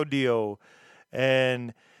 Asodio.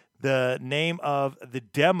 And the name of the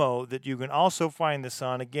demo that you can also find this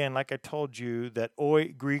on, again, like I told you, that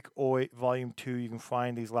Oi, Greek Oi, Volume 2, you can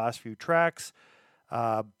find these last few tracks.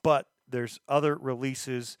 But there's other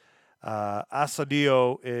releases.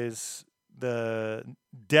 Asadio is the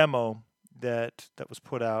demo that was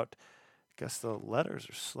put out. I guess the letters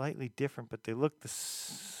are slightly different, but they look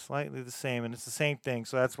slightly the same, and it's the same thing.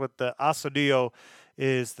 So that's what the Asadio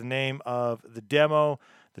is, the name of the demo.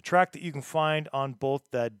 The track that you can find on both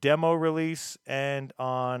that demo release and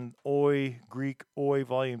on Oi, Greek Oi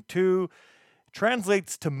Volume 2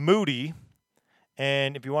 translates to Moody.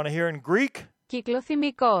 And if you want to hear it in Greek,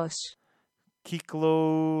 Κυκλοθυμικός.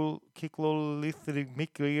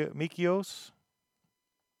 Kyklolithmikios.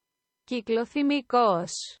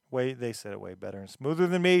 Κυκλοθυμικός. Way, they said it way better and smoother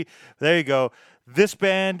than me. There you go. This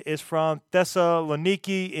band is from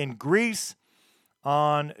Thessaloniki in Greece.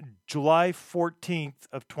 On July 14th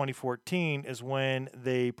of 2014 is when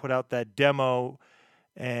they put out that demo,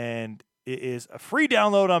 and it is a free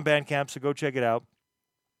download on Bandcamp, so go check it out.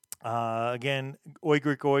 Again, Oi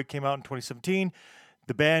Greek Oi came out in 2017.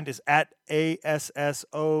 The band is at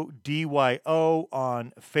ASSODYO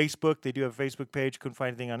on Facebook. They do have a Facebook page. Couldn't find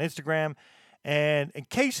anything on Instagram. And in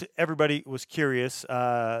case everybody was curious,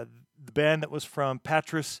 the band that was from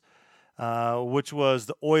Patras, which was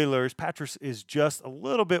the Oilers. Patras is just a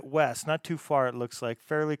little bit west, not too far, it looks like,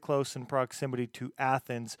 fairly close in proximity to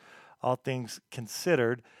Athens, all things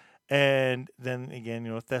considered. And then again,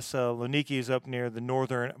 Thessaloniki is up near the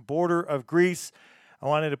northern border of Greece. I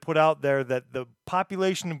wanted to put out there that the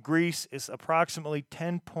population of Greece is approximately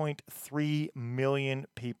 10.3 million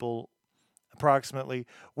people, approximately.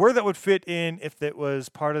 Where that would fit in if it was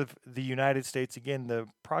part of the United States, again, the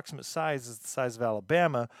approximate size is the size of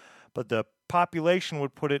Alabama, but the population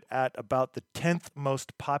would put it at about the 10th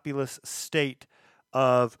most populous state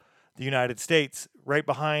of the United States, right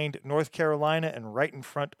behind North Carolina and right in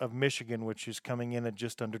front of Michigan, which is coming in at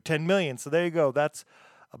just under 10 million. So there you go. That's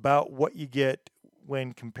about what you get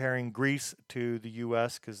when comparing Greece to the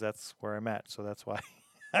U.S., because that's where I'm at. So that's why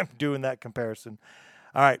I'm doing that comparison.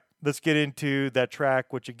 All right, let's get into that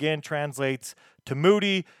track, which again translates to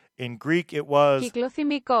Moody. In Greek, it was...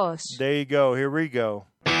 Κυκλοθυμικός. There you go. Here we go.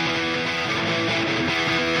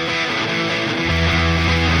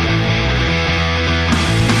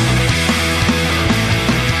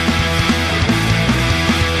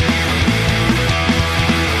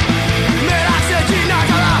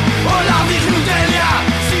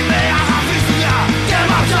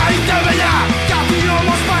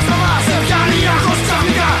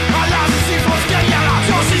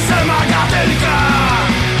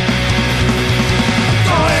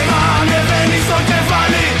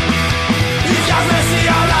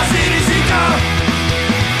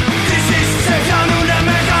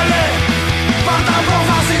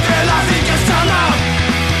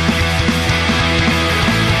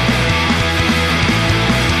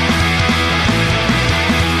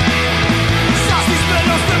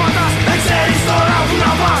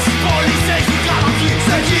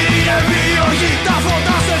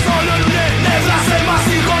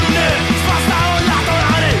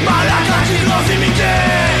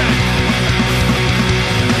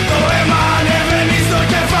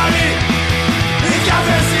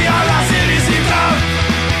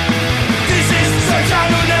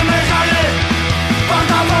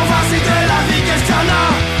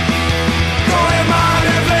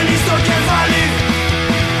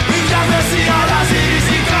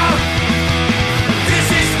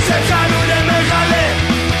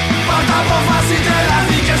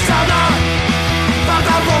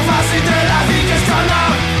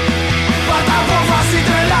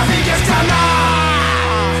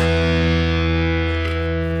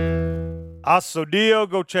 Asodio,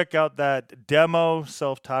 go check out that demo,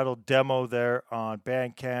 self-titled demo there on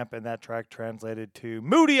Bandcamp, and that track translated to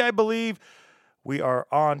Moody, I believe. We are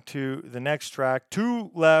on to the next track.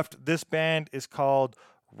 Two left. This band is called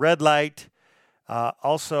Red Light.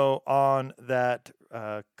 Also on that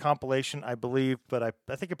compilation, I believe, but I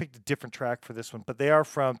think I picked a different track for this one. But they are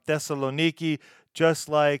from Thessaloniki, just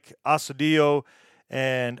like Asodio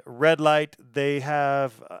and Red Light. They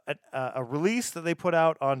have a release that they put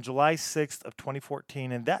out on July 6th of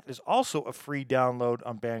 2014, and that is also a free download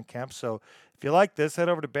on Bandcamp. So if you like this, head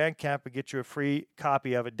over to Bandcamp and get you a free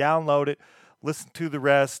copy of it. Download it, listen to the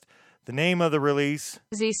rest. The name of the release.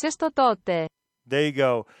 Ζήσε στο τότε. There you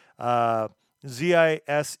go.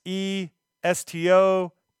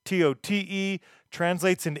 ZISESTOTOTE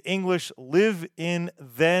translates into English, live in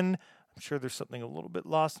then. I'm sure there's something a little bit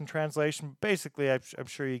lost in translation. Basically, I'm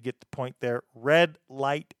sure you get the point there. Red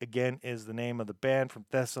Light, again, is the name of the band from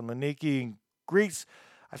Thessaloniki in Greece.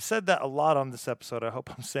 I've said that a lot on this episode. I hope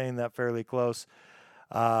I'm saying that fairly close.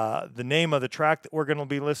 The name of the track that we're going to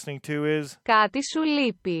be listening to is... Κάτι σου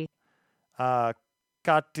λείπει.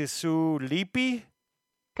 Κάτι σου λείπει?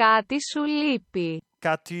 Κάτι σου λείπει.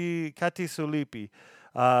 Κάτι σου λείπει.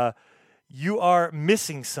 You are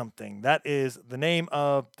missing something. That is the name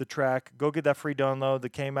of the track. Go get that free download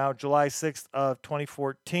that came out July 6th of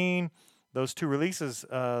 2014. Those two releases,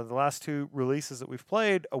 the last two releases that we've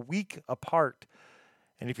played, a week apart.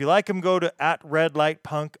 And if you like them, go to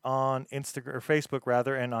 @RedLightPunk on Instagram, or Facebook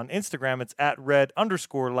rather, and on Instagram it's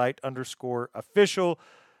 @red_light_official.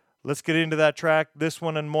 Let's get into that track. This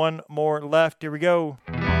one and one more left. Here we go.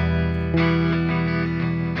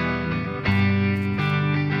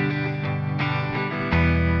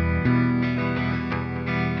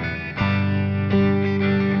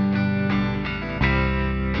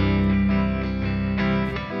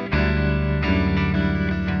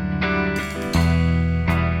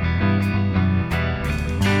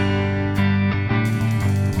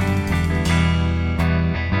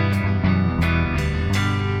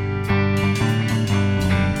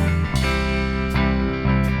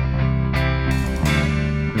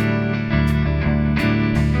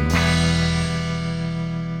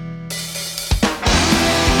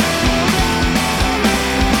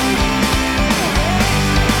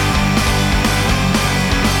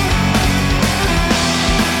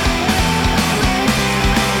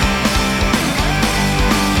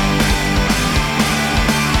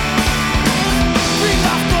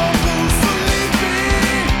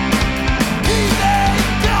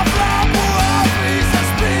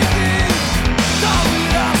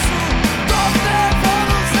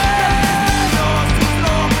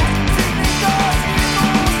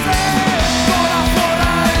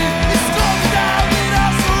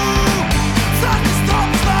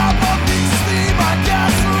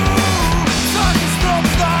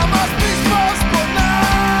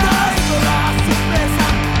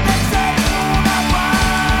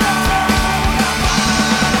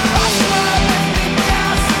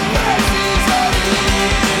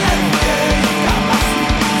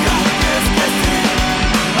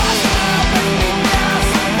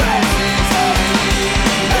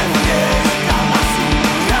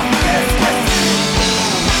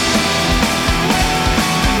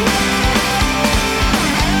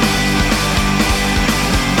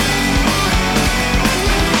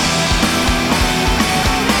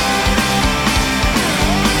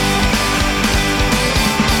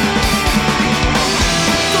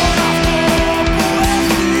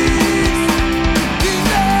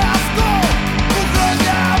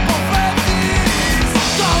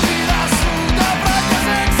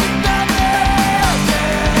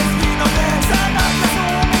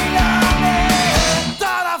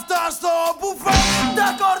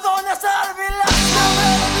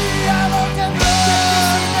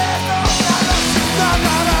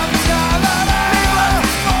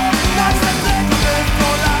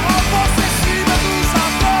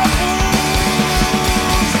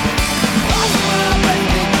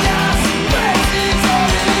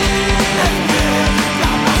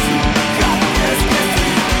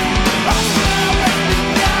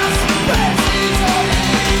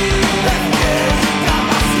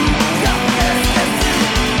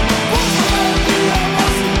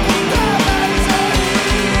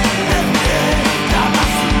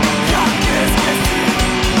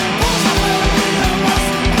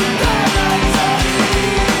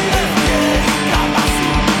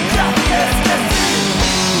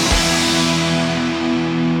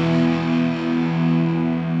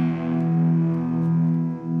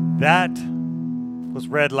 That was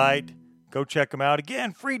Red Light. Go check them out.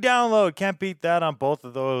 Again, free download. Can't beat that on both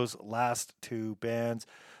of those last two bands.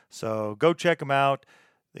 So go check them out.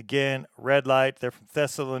 Again, Red Light. They're from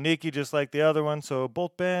Thessaloniki, just like the other one. So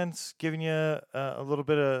both bands giving you a little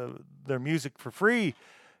bit of their music for free.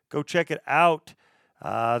 Go check it out.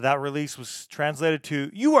 That release was translated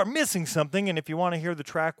to "You Are Missing Something." And if you want to hear the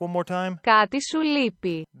track one more time, Κάτι σου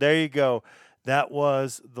λείπει. there you go. That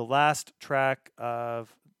was the last track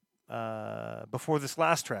of before this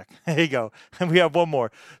last track. There you go. And we have one more.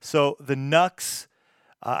 So the Nux,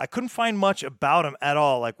 I couldn't find much about them at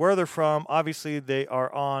all, like where they're from. Obviously, they are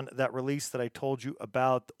on that release that I told you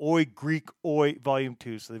about, the Oi Greek Oi Volume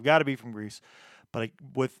 2. So they've got to be from Greece. But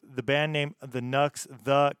with the band name, the Nux,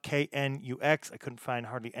 the KNUX, I couldn't find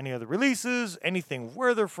hardly any other releases, anything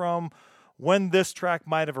where they're from, when this track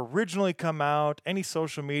might have originally come out, any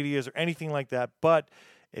social medias or anything like that. But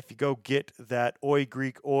if you go get that Oi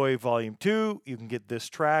Greek Oi Volume 2, you can get this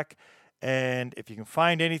track. And if you can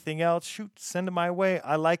find anything else, shoot, send it my way.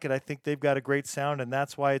 I like it. I think they've got a great sound, and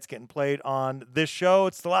that's why it's getting played on this show.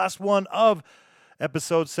 It's the last one of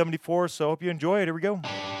episode 74, so hope you enjoy it. Here we go.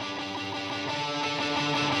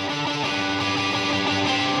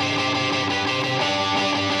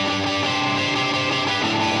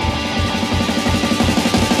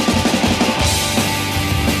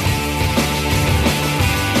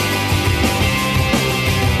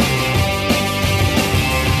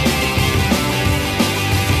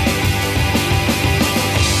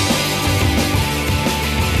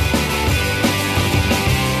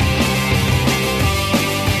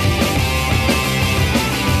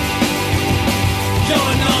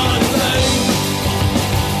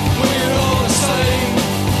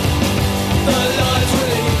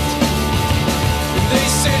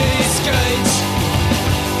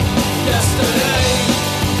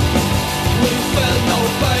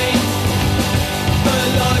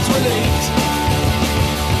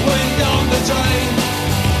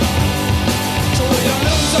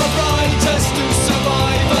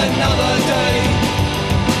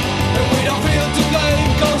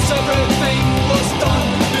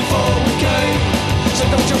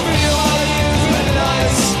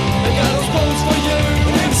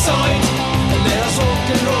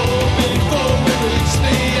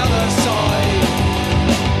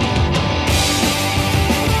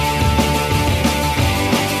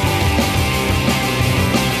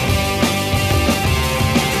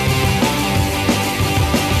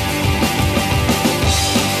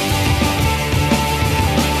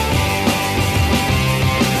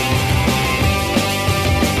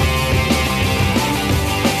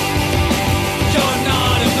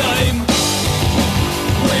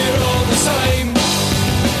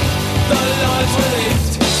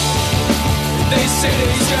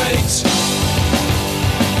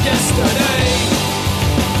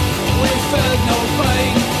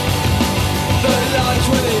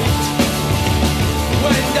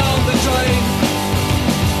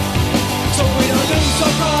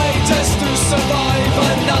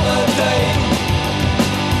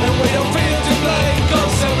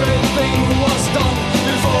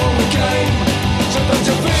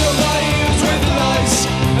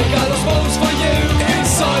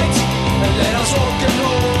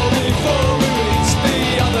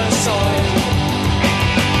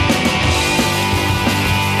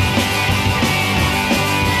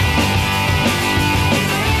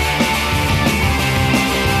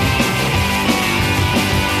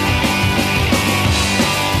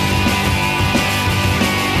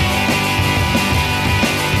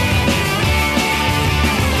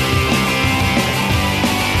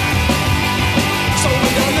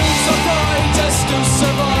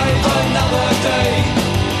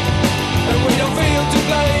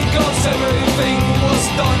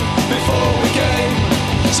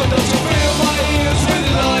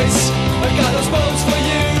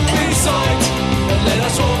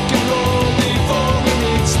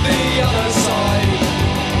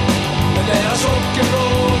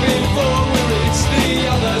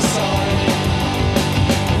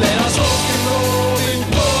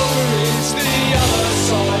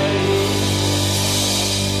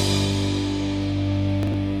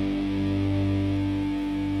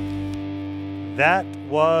 That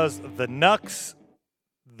was the Nux,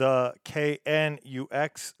 the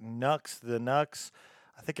KNUX, Nux, the Nux.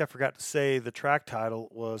 I think I forgot to say the track title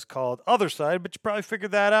was called Other Side, but you probably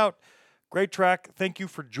figured that out. Great track. Thank you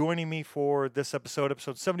for joining me for this episode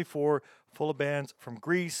 74, full of bands from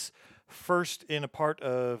Greece. first in a part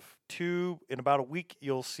of 2. In about a week,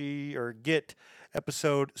 you'll see or get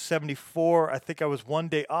episode 74. I think I was 1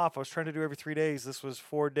 day off. I was trying to do every 3 days. This was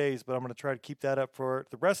 4 days, but I'm going to try to keep that up for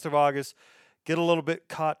the rest of August. Get a little bit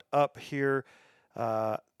caught up here.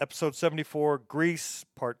 Episode 74, Grease,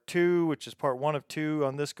 part 2, which is part 1 of 2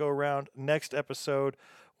 on this go-around. Next episode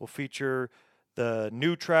will feature the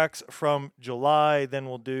new tracks from July. Then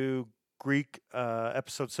we'll do Greek,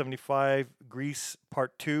 episode 75, Grease,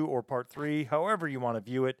 part 2 or part 3, however you want to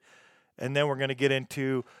view it. And then we're going to get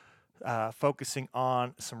into focusing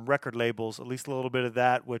on some record labels, at least a little bit of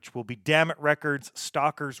that, which will be Dammit Records,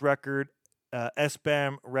 Stalker's Record,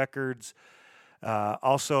 SBAM Records.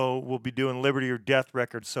 Also, we'll be doing Liberty or Death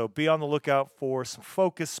Records. So be on the lookout for some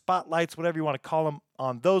focus, spotlights, whatever you want to call them,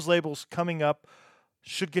 on those labels coming up.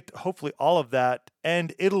 Should get to hopefully all of that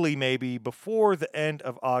and Italy maybe before the end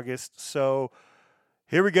of August. So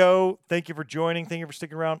here we go. Thank you for joining. Thank you for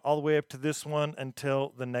sticking around all the way up to this one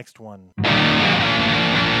until the next one.